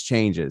happiness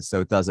changes,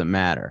 so it doesn't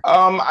matter.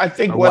 I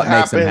think what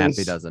makes them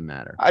happy doesn't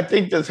matter. I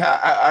think this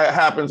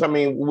happens. I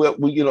mean,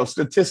 we you know,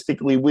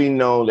 statistically, we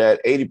know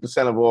that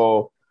 80% of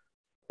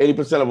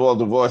all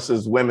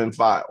divorces women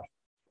file.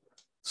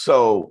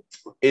 So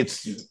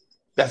that's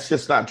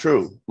just not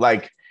true.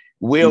 Like,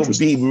 we'll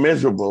be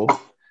miserable.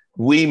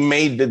 We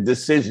made the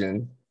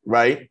decision,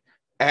 right?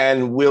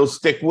 And we'll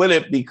stick with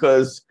it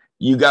because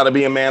you got to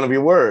be a man of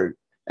your word.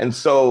 And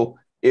so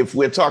if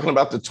we're talking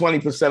about the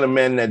 20% of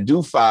men that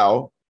do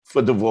file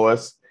for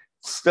divorce,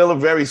 still a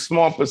very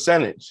small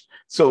percentage.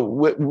 So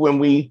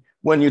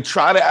when you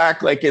try to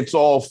act like it's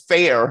all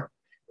fair,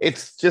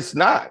 it's just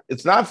not.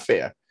 It's not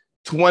fair.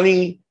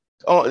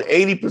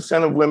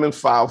 80% of women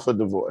file for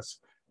divorce.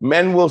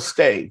 Men will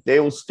stay. They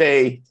will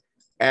stay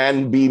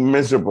and be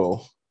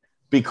miserable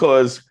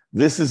because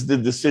this is the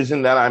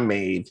decision that I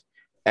made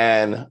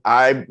and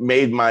I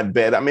made my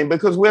bed. I mean,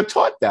 because we're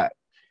taught that.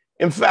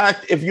 In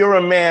fact, if you're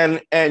a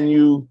man and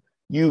you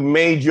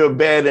made your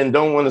bed and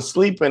don't want to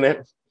sleep in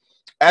it,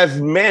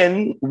 as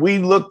men, we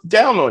look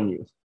down on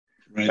you.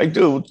 Right. Like,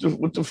 dude,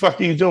 what the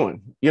fuck are you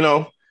doing? You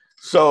know?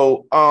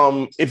 So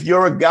if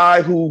you're a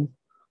guy who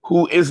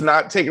is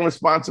not taking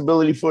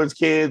responsibility for his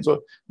kids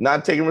or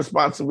not taking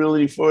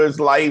responsibility for his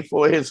life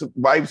or his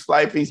wife's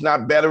life, he's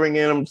not bettering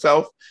in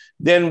himself,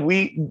 then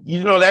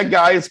that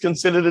guy is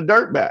considered a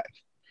dirtbag.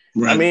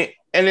 Right. I mean,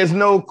 and there's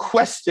no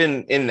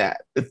question in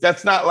that.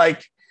 That's not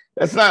like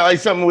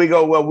something we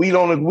go, well,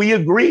 we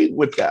agree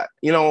with that.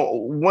 You know,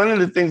 one of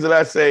the things that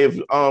I say,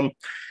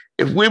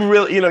 if we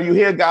really, you know, you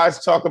hear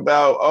guys talk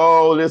about,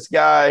 oh, this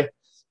guy,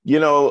 you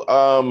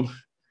know,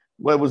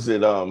 what was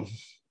it?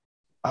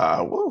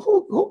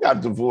 Who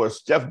got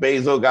divorced? Jeff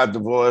Bezos got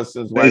divorced.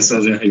 His wife,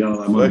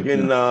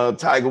 fucking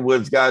Tiger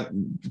Woods got,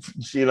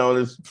 you know,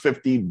 this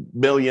 $50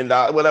 billion,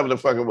 whatever the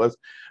fuck it was.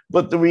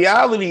 But the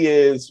reality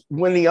is,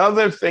 when the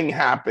other thing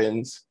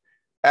happens,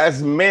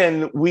 as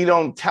men, we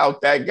don't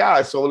tout that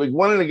guy. So like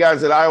one of the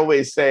guys that I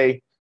always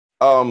say,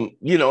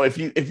 you know, if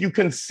you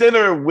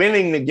consider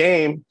winning the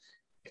game,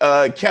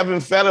 Kevin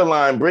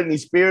Federline, Britney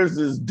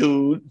Spears'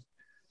 dude,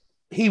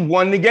 he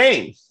won the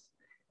game.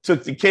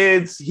 Took the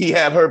kids. He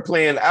had her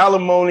playing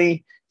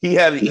alimony. He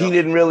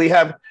didn't really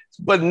have,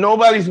 but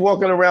nobody's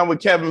walking around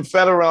with Kevin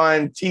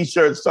Federline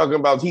t-shirts talking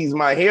about he's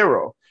my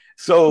hero.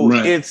 So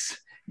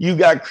you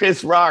got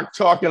Chris Rock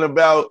talking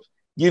about,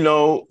 you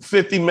know,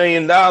 $50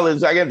 million.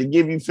 I got to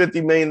give you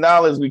 $50 million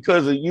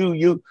because of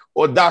you,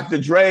 or Dr.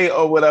 Dre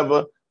or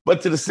whatever.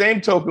 But to the same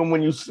token,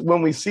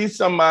 when we see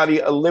somebody,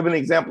 a living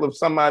example of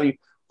somebody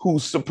who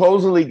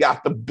supposedly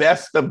got the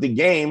best of the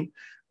game,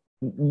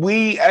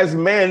 we as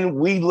men,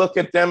 we look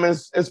at them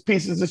as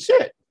pieces of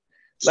shit.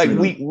 Like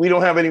we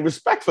don't have any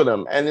respect for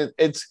them. And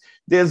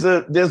there's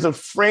a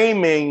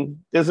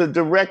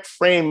direct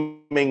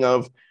framing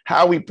of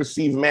how we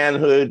perceive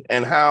manhood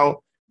and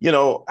how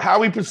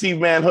we perceive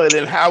manhood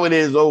and how it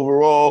is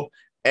overall.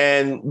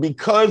 And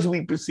because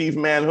we perceive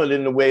manhood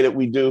in the way that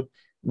we do,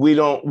 we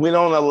don't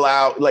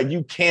allow, like,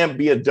 you can't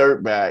be a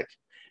dirtbag.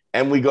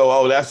 And we go,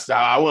 oh,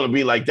 I want to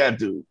be like that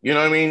dude. You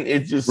know what I mean?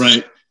 It just,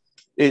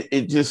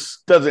 it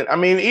just doesn't. I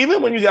mean,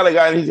 even when you got a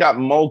guy and he's got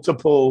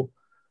multiple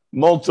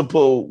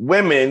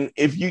women,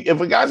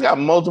 if a guy's got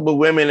multiple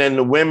women and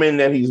the women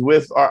that he's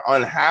with are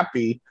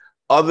unhappy,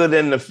 other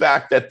than the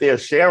fact that they're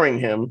sharing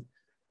him,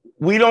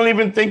 we don't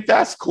even think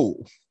that's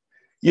cool.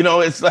 You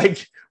know, it's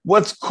like,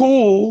 what's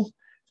cool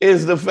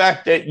is the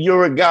fact that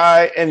you're a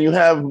guy and you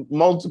have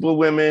multiple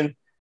women,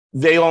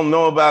 they all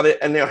know about it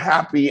and they're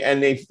happy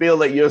and they feel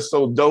that you're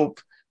so dope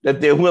that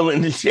they're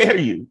willing to share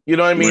you. You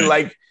know what I mean?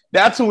 Right. Like,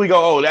 that's when we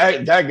go, oh,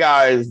 that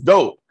guy is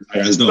dope.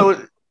 That guy's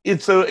dope.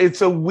 So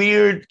it's a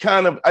weird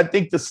kind of, I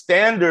think the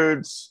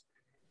standards,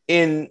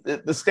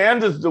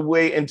 the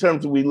way in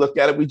terms of we look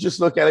at it, we just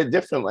look at it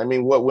differently. I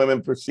mean, what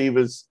women perceive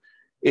is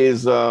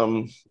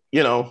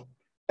you know,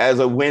 as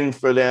a win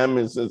for them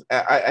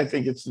I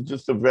think it's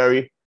just a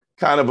very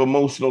kind of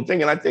emotional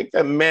thing. And I think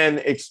that men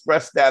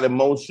express that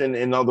emotion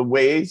in other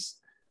ways,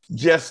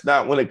 just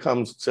not when it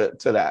comes to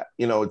that.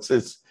 You know,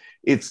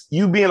 it's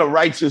you being a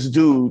righteous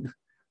dude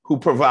who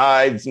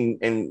provides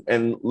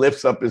and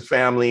lifts up his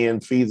family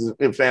and feeds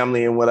his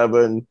family and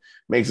whatever and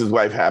makes his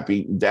wife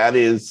happy.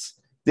 There's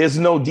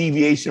no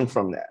deviation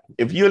from that.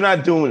 If you're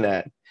not doing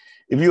that,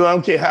 I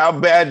don't care how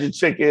bad your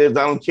chick is,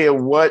 I don't care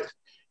what,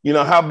 you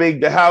know, how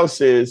big the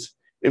house is,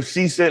 if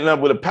she's sitting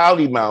up with a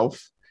pouty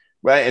mouth,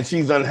 right, and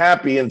she's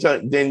unhappy, and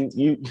then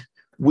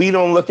we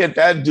don't look at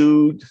that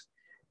dude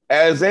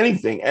as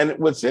anything. And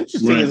what's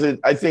interesting is that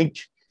I think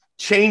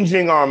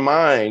changing our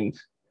mind,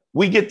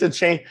 we get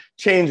to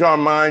change our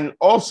mind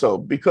also,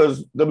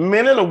 because the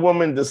minute a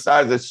woman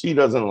decides that she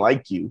doesn't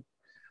like you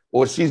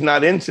or she's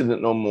not into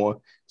it no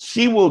more,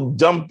 she will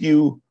dump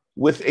you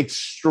with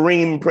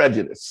extreme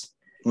prejudice.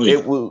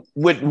 It will,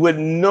 with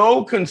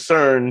no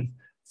concern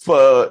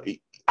for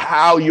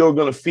how you're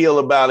going to feel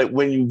about it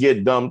when you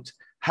get dumped,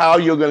 how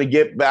you're going to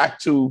get back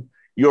to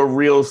your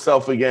real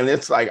self again.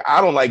 It's like,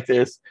 I don't like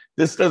this.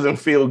 This doesn't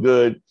feel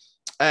good,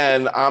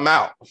 and I'm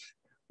out.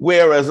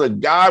 Whereas a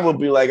guy will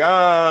be like,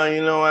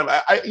 you know,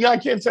 I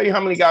can't tell you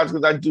how many guys,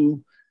 because I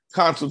do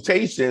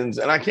consultations,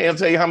 and I can't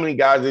tell you how many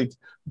guys they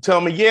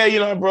tell me, yeah, you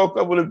know, I broke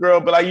up with a girl,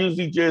 but I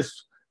usually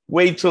just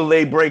wait till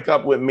they break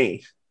up with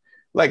me.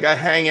 Like I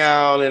hang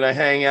out and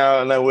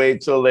I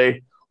wait till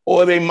they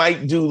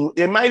might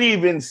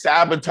even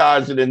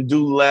sabotage it and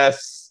do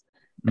less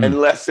and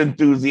less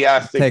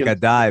enthusiastic. Take a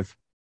dive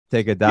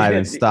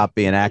and stop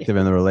being active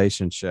in the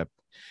relationship.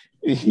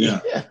 Yeah.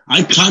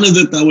 I kind of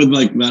did that with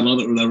like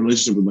that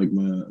relationship with like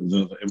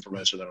the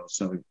information that I was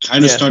selling.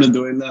 Kind of started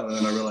doing that, and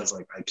then I realized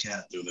like I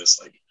can't do this.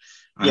 Like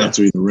I have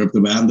to either rip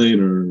the Band-Aid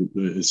or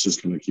it's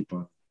just gonna keep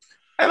on.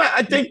 And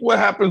I think what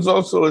happens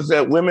also is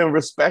that women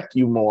respect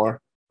you more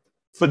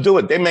for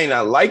doing it. They may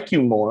not like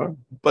you more,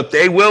 but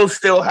they will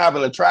still have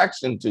an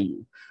attraction to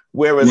you.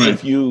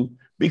 Whereas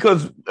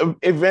because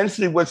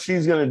eventually what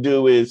she's gonna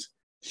do is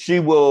she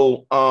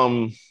will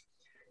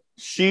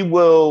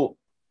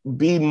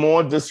be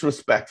more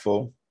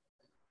disrespectful,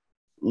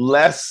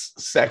 less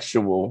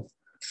sexual,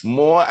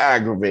 more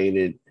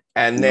aggravated.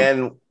 And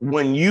then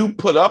when you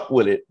put up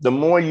with it, the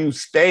more you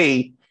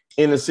stay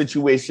in a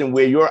situation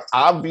where you're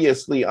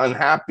obviously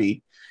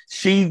unhappy,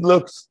 she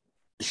looks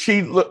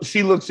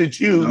at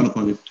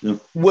you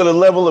with a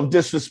level of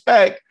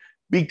disrespect,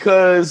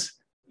 because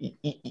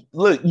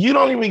look, you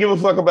don't even give a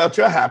fuck about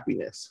your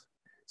happiness.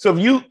 So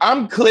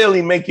I'm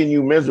clearly making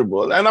you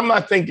miserable. And I'm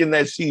not thinking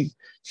that she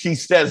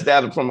says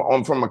that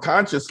from a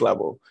conscious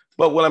level.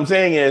 But what I'm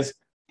saying is,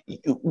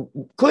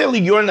 clearly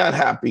you're not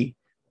happy.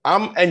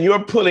 And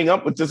you're putting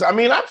up with this. I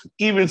mean, I've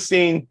even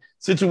seen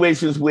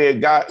situations where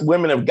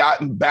women have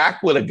gotten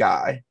back with a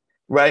guy,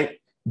 right,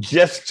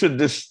 just to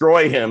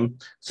destroy him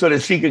so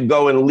that she could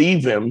go and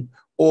leave him,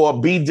 or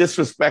be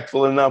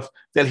disrespectful enough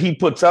that he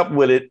puts up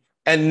with it.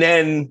 And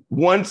then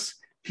once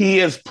he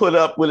has put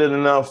up with it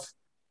enough,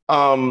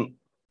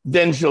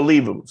 then she'll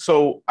leave him.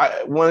 So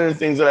one of the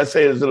things that I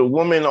say is that a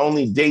woman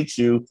only dates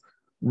you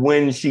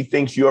when she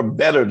thinks you're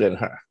better than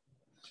her.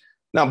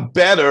 Now,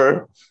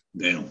 better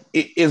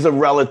is a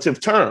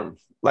relative term.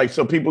 Like,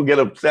 so people get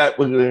upset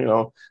with, you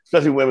know,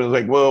 especially women,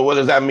 like, well, what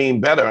does that mean,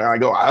 better? And I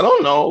go, I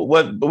don't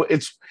know.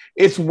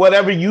 It's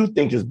whatever you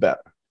think is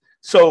better.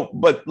 So,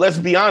 but let's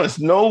be honest,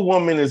 no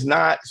woman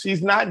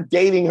she's not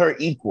dating her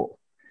equal.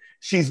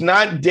 She's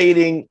not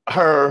dating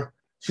her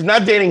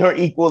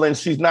equal, and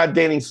she's not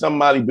dating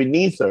somebody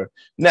beneath her.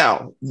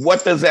 Now,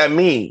 what does that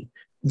mean?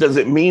 Does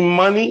it mean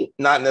money?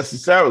 Not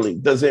necessarily.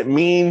 Does it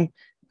mean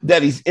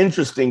that he's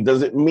interesting?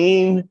 Does it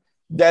mean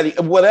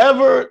that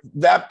whatever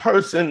that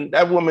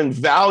woman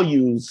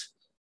values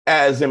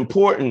as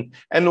important,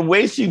 and the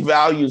way she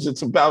values,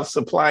 it's about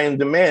supply and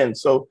demand.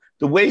 So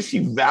the way she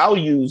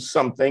values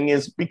something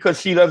is because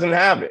she doesn't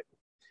have it.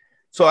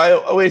 So I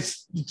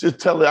always just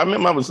tell her, I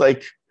remember I was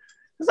like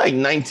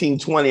 19,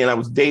 20, and I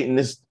was dating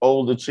this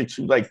older chick.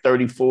 She was like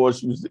 34.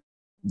 She was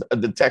a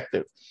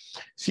detective.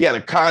 She had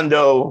a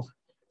condo.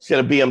 She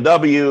had a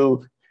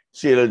BMW.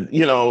 She had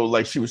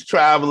she was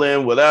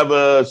traveling,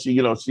 whatever.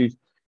 She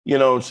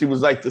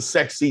was like the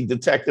sexy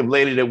detective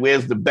lady that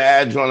wears the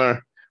badge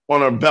on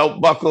her belt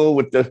buckle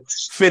with the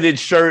fitted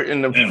shirt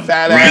and the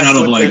fat ass. Right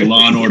out of like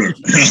Law and Order.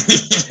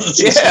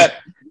 Yeah.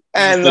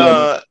 And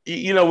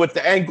with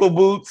the ankle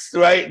boots,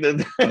 right?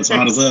 That's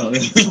hot as hell.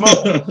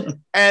 Smoke.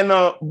 And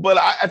but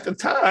at the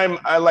time,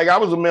 I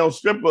was a male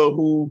stripper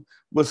who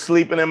was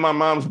sleeping in my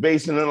mom's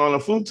basement and on a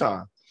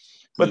futon.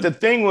 But the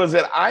thing was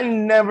that I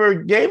never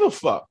gave a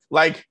fuck.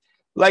 Like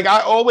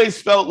I always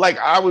felt like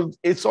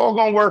it's all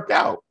gonna work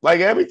out.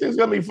 Like everything's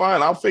gonna be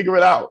fine. I'll figure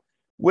it out.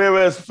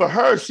 Whereas for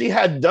her, she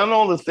had done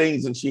all the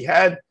things, and she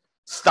had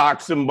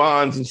stocks and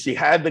bonds, and she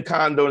had the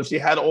condo, and she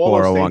had all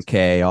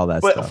 401k, all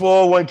that stuff.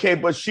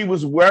 401k, but she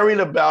was worried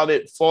about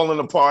it falling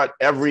apart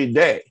every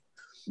day.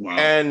 Wow.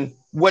 And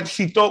what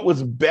she thought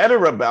was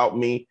better about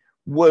me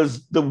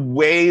was the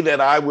way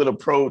that I would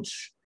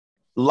approach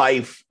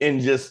life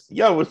and just,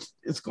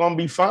 it's going to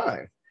be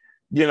fine.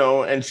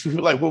 And she was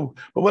like, well,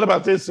 but what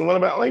about this? And what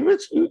about, like,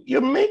 Rich,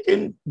 you're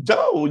making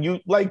dough. You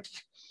like,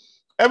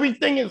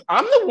 everything is,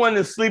 I'm the one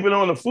that's sleeping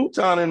on a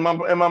futon in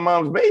my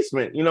mom's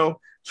basement,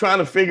 trying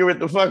to figure it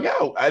the fuck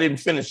out. I didn't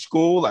finish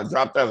school. I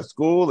dropped out of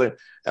school. And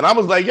I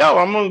was like,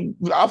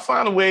 I'll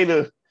find a way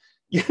to,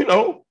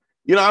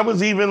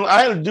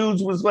 I had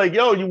dudes was like,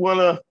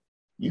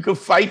 you could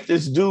fight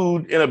this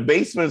dude in a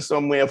basement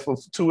somewhere for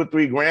 $2 or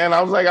 $3 grand.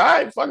 I was like, all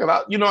right, fuck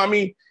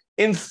it.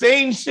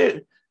 Insane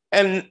shit.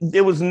 And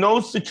there was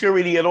no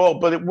security at all,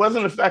 but it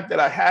wasn't the fact that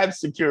I had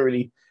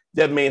security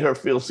that made her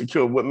feel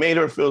secure. What made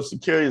her feel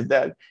secure is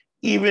that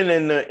even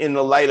in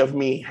the light of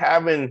me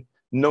having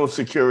no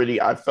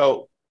security, I'm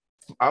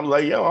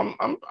like,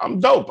 I'm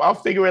dope. I'll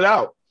figure it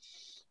out.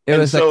 It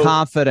was the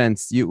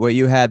confidence what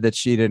you had that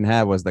she didn't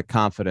have was the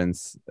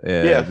confidence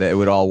that it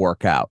would all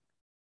work out.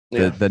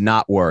 The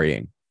not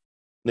worrying.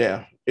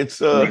 Yeah,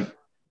 it's an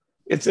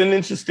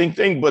interesting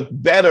thing,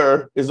 but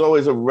better is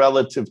always a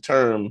relative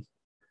term.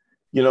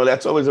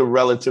 That's always a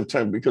relative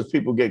term because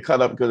people get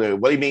cut up because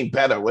what do you mean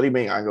better? What do you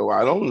mean? I go,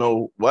 I don't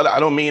know what. I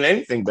don't mean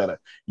anything better.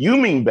 You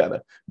mean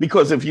better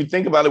because if you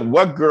think about it,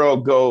 what girl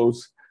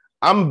goes,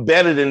 I'm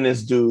better than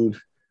this dude,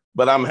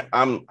 but I'm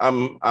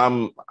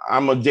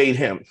gonna date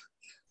him.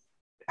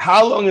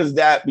 How long is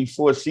that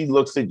before she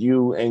looks at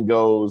you and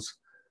goes,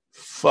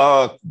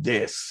 fuck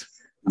this?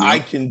 I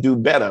can do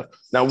better.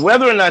 Now,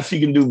 whether or not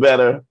she can do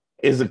better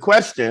is a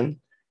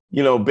question,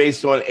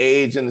 based on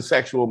age and the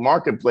sexual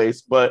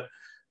marketplace. But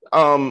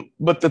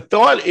the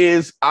thought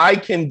is I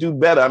can do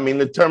better. I mean,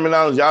 the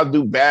terminology, I'll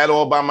do bad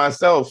all by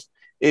myself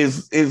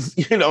is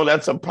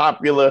that's a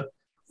popular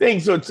thing.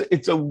 So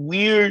it's a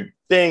weird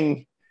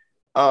thing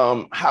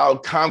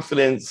how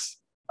confidence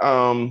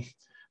and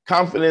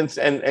confidence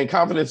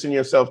in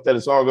yourself that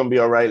it's all going to be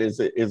all right is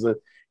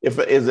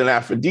an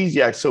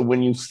aphrodisiac. So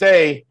when you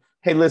say,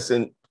 hey,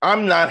 listen,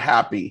 I'm not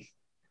happy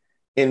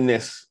in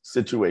this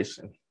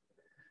situation.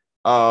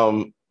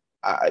 I'm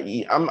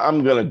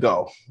gonna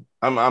go.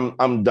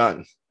 I'm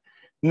done.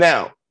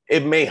 Now,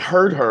 it may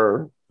hurt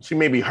her. She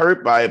may be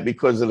hurt by it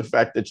because of the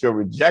fact that you're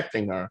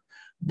rejecting her,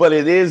 but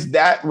it is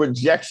that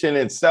rejection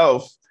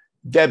itself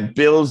that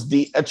builds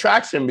the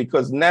attraction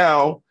because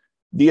now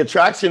the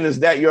attraction is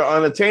that you're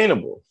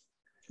unattainable.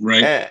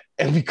 Right.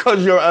 And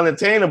because you're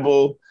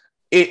unattainable,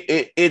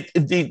 the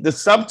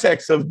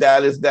subtext of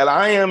that is that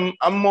I'm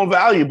more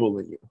valuable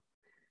than you.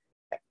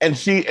 And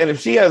if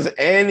she has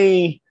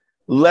any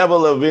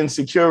level of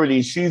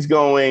insecurity, she's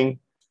going,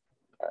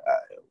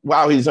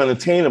 wow, he's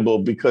unattainable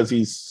because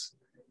he's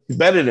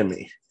better than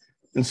me.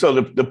 And so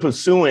the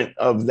pursuant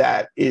of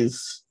that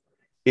is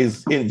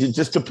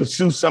just to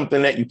pursue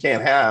something that you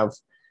can't have.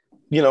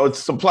 It's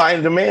supply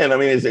and demand. I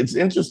mean, it's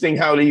interesting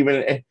how it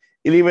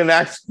even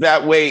acts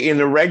that way in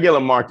the regular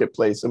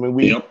marketplace. I mean,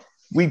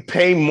 we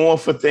pay more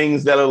for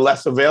things that are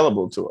less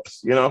available to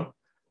us,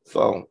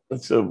 So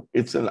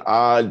it's an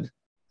odd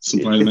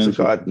supply and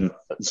demand.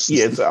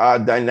 It's an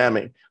odd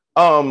dynamic.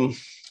 Doug,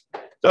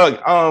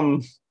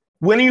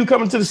 when are you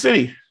coming to the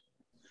city?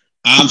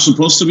 I'm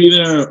supposed to be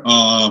there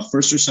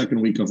first or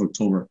second week of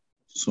October.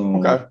 So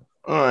okay.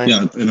 All right.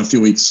 Yeah, in a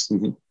few weeks.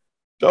 Mm-hmm.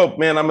 Dope,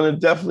 man. I'm gonna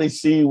definitely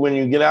see you when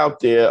you get out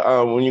there.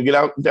 When you get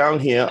out down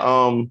here.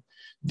 I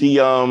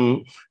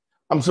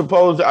would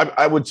suppose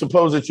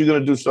that you're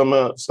gonna do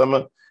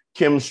some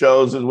Kim's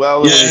shows as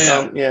well.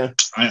 Yeah.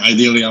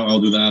 Ideally,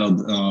 I'll do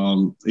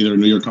that. Either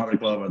New York Comic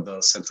Club or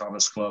the St.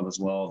 Thomas Club as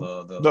well.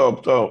 The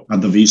dope at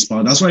the V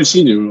spot. That's why I've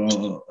seen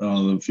you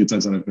a few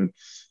times that I've been.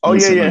 Oh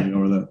yeah.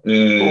 Over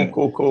there.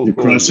 Cool. You're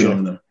crushing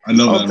over there. I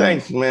know that. Oh,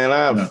 thanks, man. I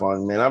have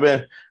fun, man.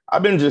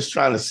 I've been just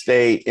trying to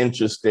stay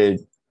interested.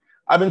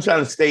 I've been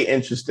trying to stay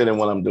interested in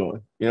what I'm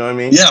doing. You know what I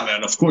mean? Yeah,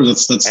 man. Of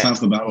course, that's half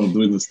the battle of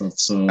doing this stuff.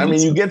 So I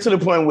mean, you get to the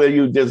point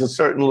where there's a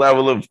certain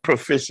level of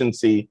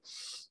proficiency,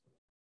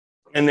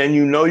 and then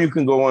you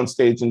can go on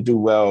stage and do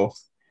well,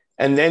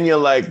 and then you're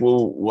like,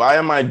 well, why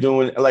am I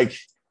doing like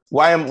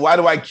why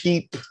do I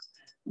keep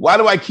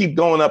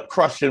going up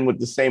crushing with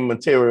the same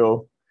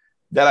material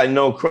that I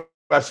know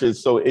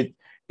crushes? So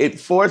it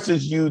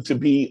forces you to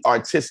be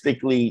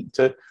artistically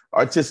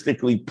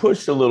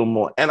push a little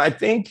more. And I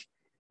think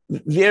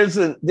there's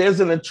you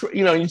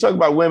talk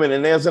about women,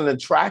 and there's an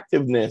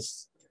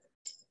attractiveness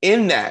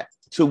in that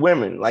to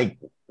women, like,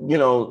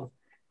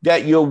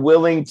 that you're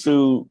willing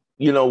to,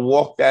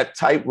 walk that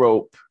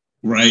tightrope.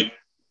 Right.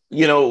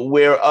 you know,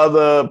 where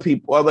other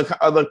people,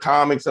 other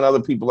comics and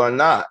other people are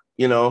not,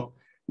 you know,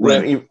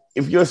 where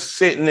if you're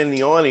sitting in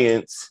the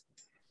audience,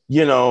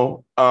 you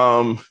know,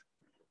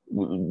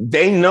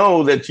 they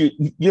know that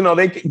you know,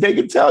 they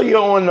can tell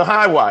you're on the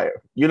high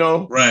wire, you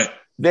know, right.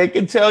 They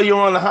can tell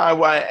you're on the high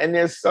wire, and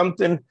there's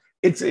something,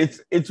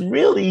 it's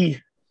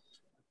really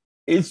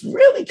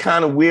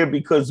kind of weird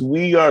because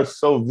we are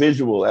so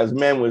visual. As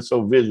men, we're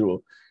so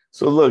visual.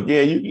 So look,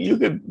 yeah, you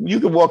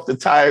could walk the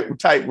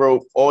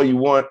tightrope all you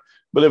want,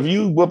 but if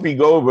you Whoopi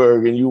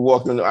Goldberg and you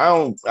walk in, I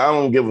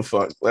don't give a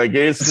fuck. Like,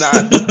 it's not,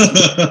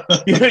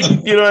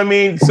 you know what I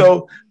mean?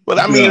 So, but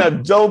I mean, a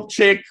dope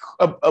chick,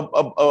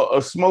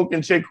 a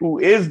smoking chick who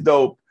is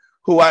dope,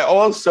 who I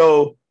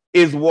also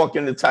is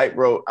walking the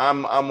tightrope.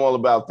 I'm all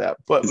about that.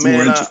 But it's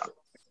man,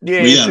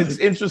 it's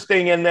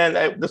interesting, and then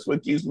that's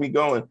what keeps me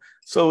going.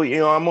 So, you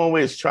know, I'm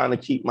always trying to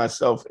keep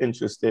myself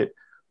interested.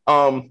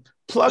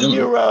 Plug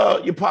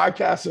your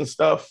podcast and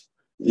stuff.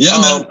 Yeah,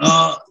 man.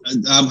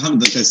 I'm having,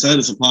 like I said,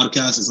 it's a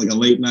podcast. It's like a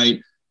late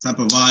night type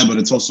of vibe, but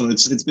it's also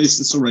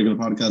it's a regular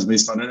podcast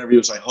based on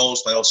interviews I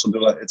host. I also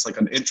do it's like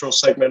an intro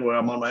segment where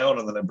I'm on my own,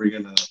 and then I bring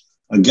in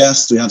a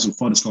guest. We have some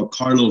fun. It's called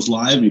Carlos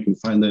Live. You can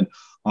find it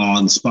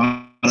on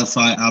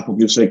Spotify, Apple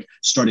Music,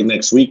 starting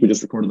next week. We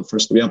just recorded the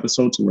first 3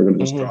 episodes, and we're going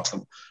to just drop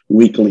them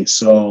weekly.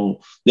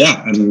 So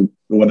yeah, and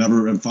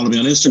whatever, and follow me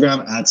on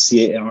Instagram at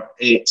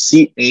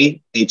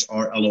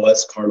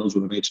CAHRLOS, Carlos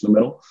with an H in the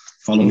middle.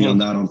 Follow me on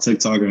that, on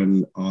TikTok,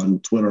 and on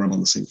Twitter. I'm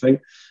on the same thing.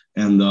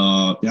 And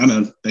yeah,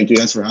 man, thank you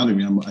guys for having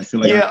me. I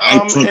feel like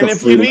I took and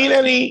if you need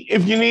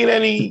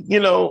any, you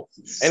know,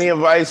 any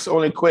advice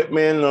on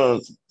equipment or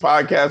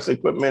podcast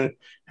equipment,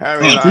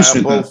 Harry and I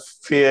are both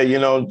here. You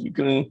know, you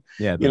can,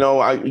 you know,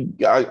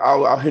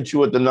 I'll hit you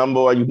with the number,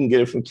 or you can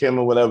get it from Kim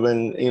or whatever.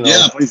 And you know,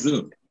 yeah, please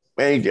do.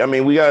 I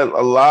mean, we got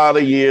a lot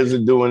of years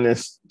of doing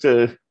this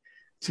to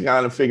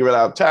kind of figure it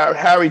out.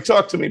 Harry,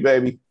 talk to me,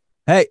 baby.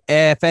 Hey,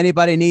 if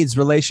anybody needs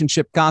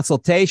relationship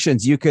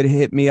consultations, you could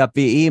hit me up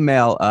via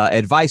email,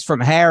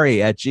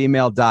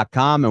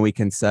 adviceFromHarry@gmail.com, and we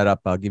can set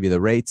up, I'll give you the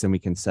rates, and we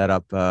can set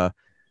up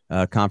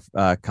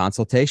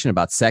consultation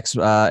about sex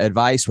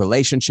advice,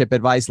 relationship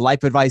advice,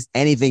 life advice,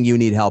 anything you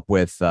need help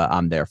with.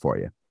 I'm there for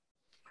you.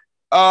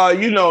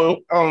 You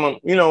know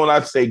when I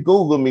say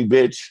Google me,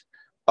 bitch.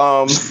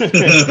 I saw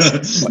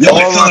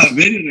that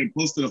video they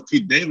posted of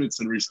Pete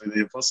Davidson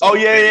recently. Yeah.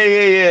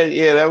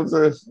 That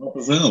was what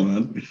the hell,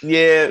 man?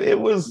 Yeah, it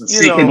was the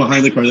secret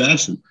behind the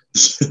Kardashian.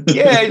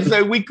 Yeah, it's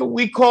like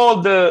we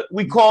called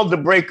the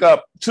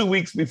breakup 2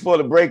 weeks before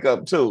the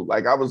breakup too.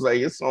 Like, I was like,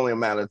 it's only a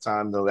matter of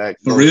time though. That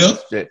for real?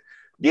 Shit.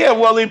 Yeah,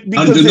 well,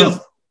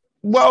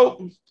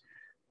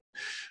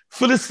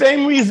 for the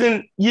same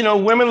reason, you know,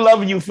 women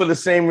love you for the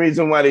same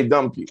reason why they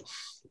dump you.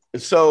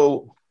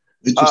 So,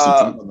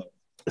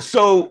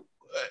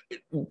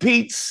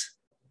 Pete's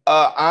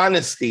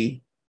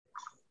honesty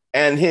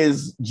and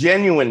his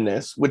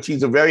genuineness, which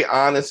he's a very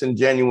honest and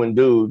genuine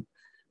dude,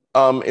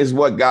 is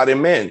what got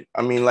him in.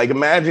 I mean, like,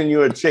 imagine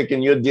you're a chick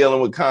and you're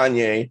dealing with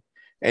Kanye,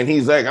 and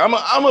he's like,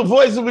 I'm a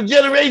voice of a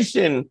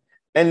generation.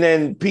 And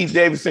then Pete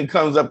Davidson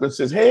comes up and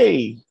says,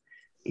 hey,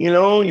 you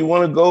know, you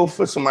want to go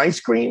for some ice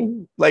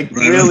cream? Like,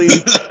 really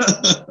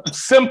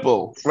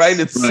simple, right?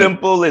 It's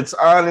simple, it's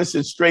honest,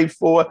 it's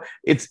straightforward,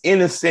 it's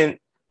innocent.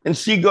 And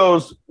she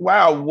goes,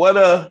 wow, what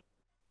a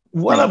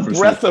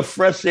breath of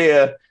fresh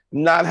air,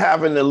 not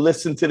having to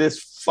listen to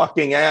this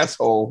fucking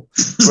asshole,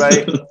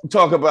 right?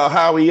 Talk about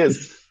how he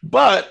is.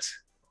 But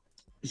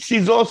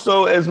she's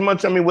also, as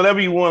much, I mean, whatever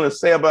you want to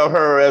say about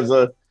her as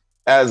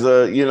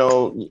a, you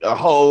know, a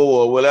hoe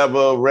or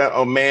whatever,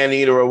 a man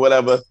eater or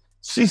whatever,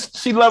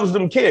 she loves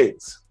them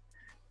kids.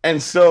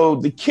 And so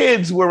the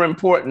kids were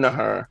important to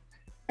her.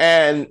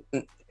 And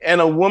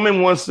a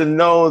woman wants to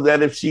know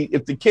that if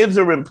the kids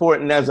are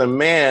important as a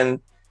man,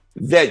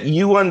 that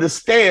you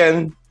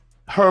understand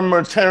her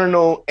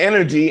maternal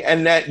energy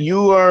and that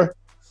you are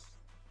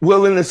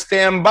willing to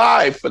stand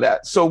by for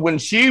that. So when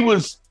she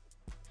was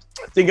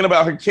thinking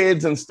about her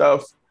kids and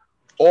stuff,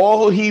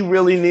 all he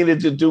really needed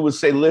to do was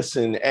say,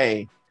 listen,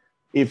 hey,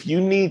 if you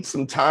need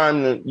some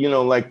time to, you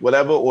know, like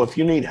whatever, or if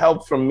you need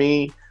help from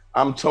me,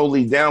 I'm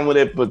totally down with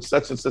it, but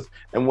such and such.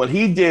 And what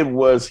he did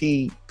was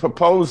he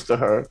proposed to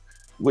her,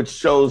 which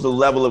shows a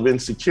level of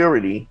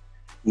insecurity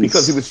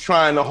because he was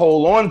trying to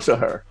hold on to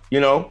her, you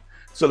know?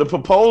 So the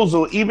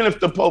proposal, even if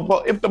the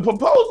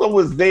proposal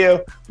was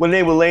there when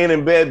they were laying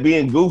in bed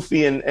being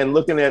goofy and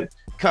looking at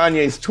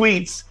Kanye's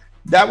tweets,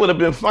 that would have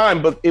been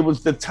fine. But it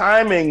was the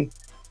timing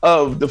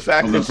of the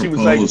fact that she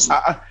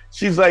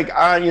was like,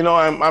 you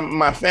know,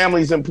 my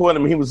family's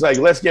important. He was like,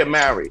 let's get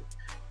married.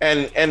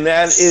 And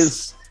that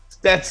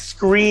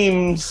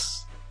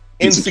screams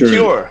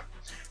insecure.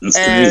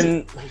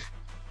 And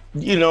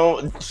you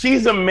know,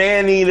 she's a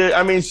man eater.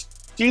 I mean,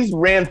 she's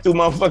ran through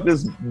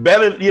motherfuckers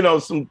better, you know,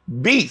 some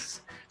beasts.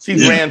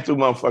 She's ran through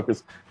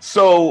motherfuckers.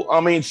 So,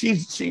 I mean, she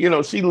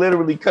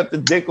literally cut the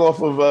dick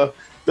off of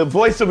the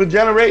voice of a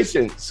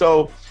generation.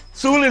 So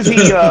soon as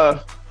he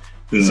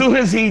As soon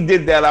as he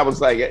did that, I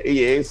was like, yeah,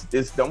 it's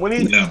done. When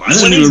he, I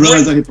didn't even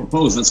realize that he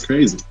proposed. That's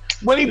crazy.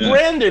 When he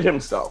branded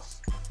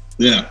himself,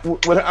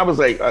 when I was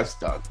like, it's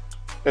done.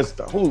 It's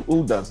done.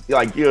 Who does?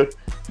 Like, you're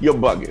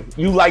bugging.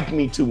 You like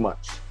me too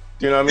much.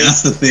 Do you know what I mean?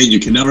 That's the thing. You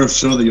can never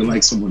show that you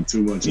like someone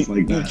too much. It's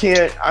like that. You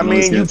can't. I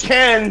mean,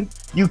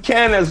 you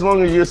can as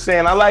long as you're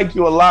saying I like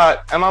you a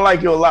lot, and I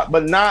like you a lot,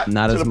 but not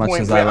as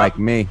much as I like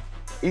me.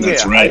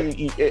 That's right.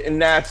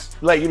 And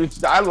that's like,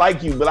 I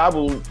like you, but I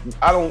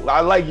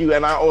like you,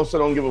 and I also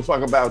don't give a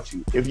fuck about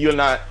you if you're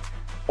not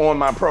on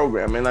my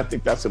program, and I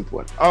think that's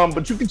important.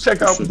 But you can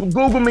check out,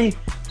 Google me,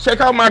 check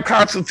out my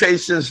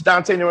consultations,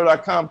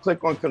 DanteNero.com,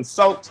 click on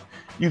consult.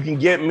 You can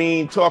get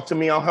me, talk to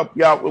me, I'll help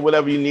you out with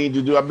whatever you need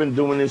to do. I've been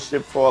doing this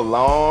shit for a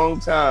long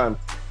time.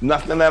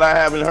 Nothing that I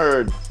haven't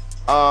heard.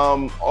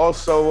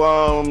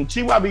 Also,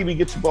 GYBB,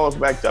 get your balls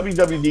back.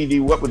 WWDD,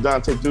 what would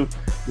Dante do?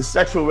 The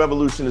Sexual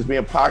Revolution is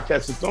being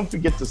podcasted. Don't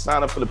forget to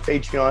sign up for the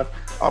Patreon.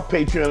 Our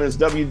Patreon is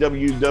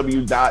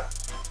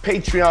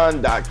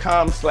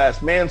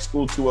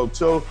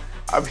www.patreon.com/manschool202.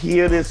 I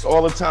hear this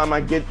all the time.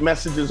 I get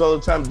messages all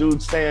the time,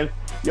 dudes saying,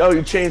 yo,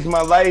 you changed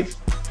my life.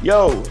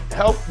 Yo,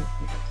 help.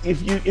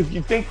 If you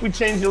think we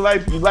changed your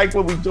life, you like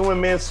what we're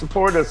doing, man,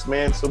 support us,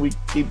 man, so we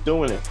keep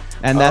doing it.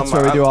 And that's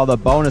where we do all the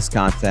bonus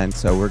content.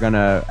 So we're going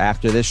to,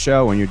 after this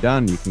show, when you're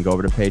done, you can go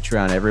over to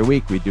Patreon. Every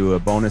week we do a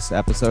bonus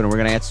episode, and we're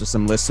going to answer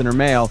some listener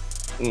mail.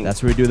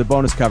 That's where we do the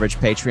bonus coverage,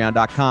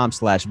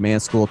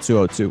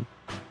 patreon.com/manschool202.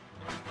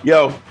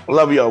 Yo,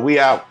 love y'all. We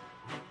out.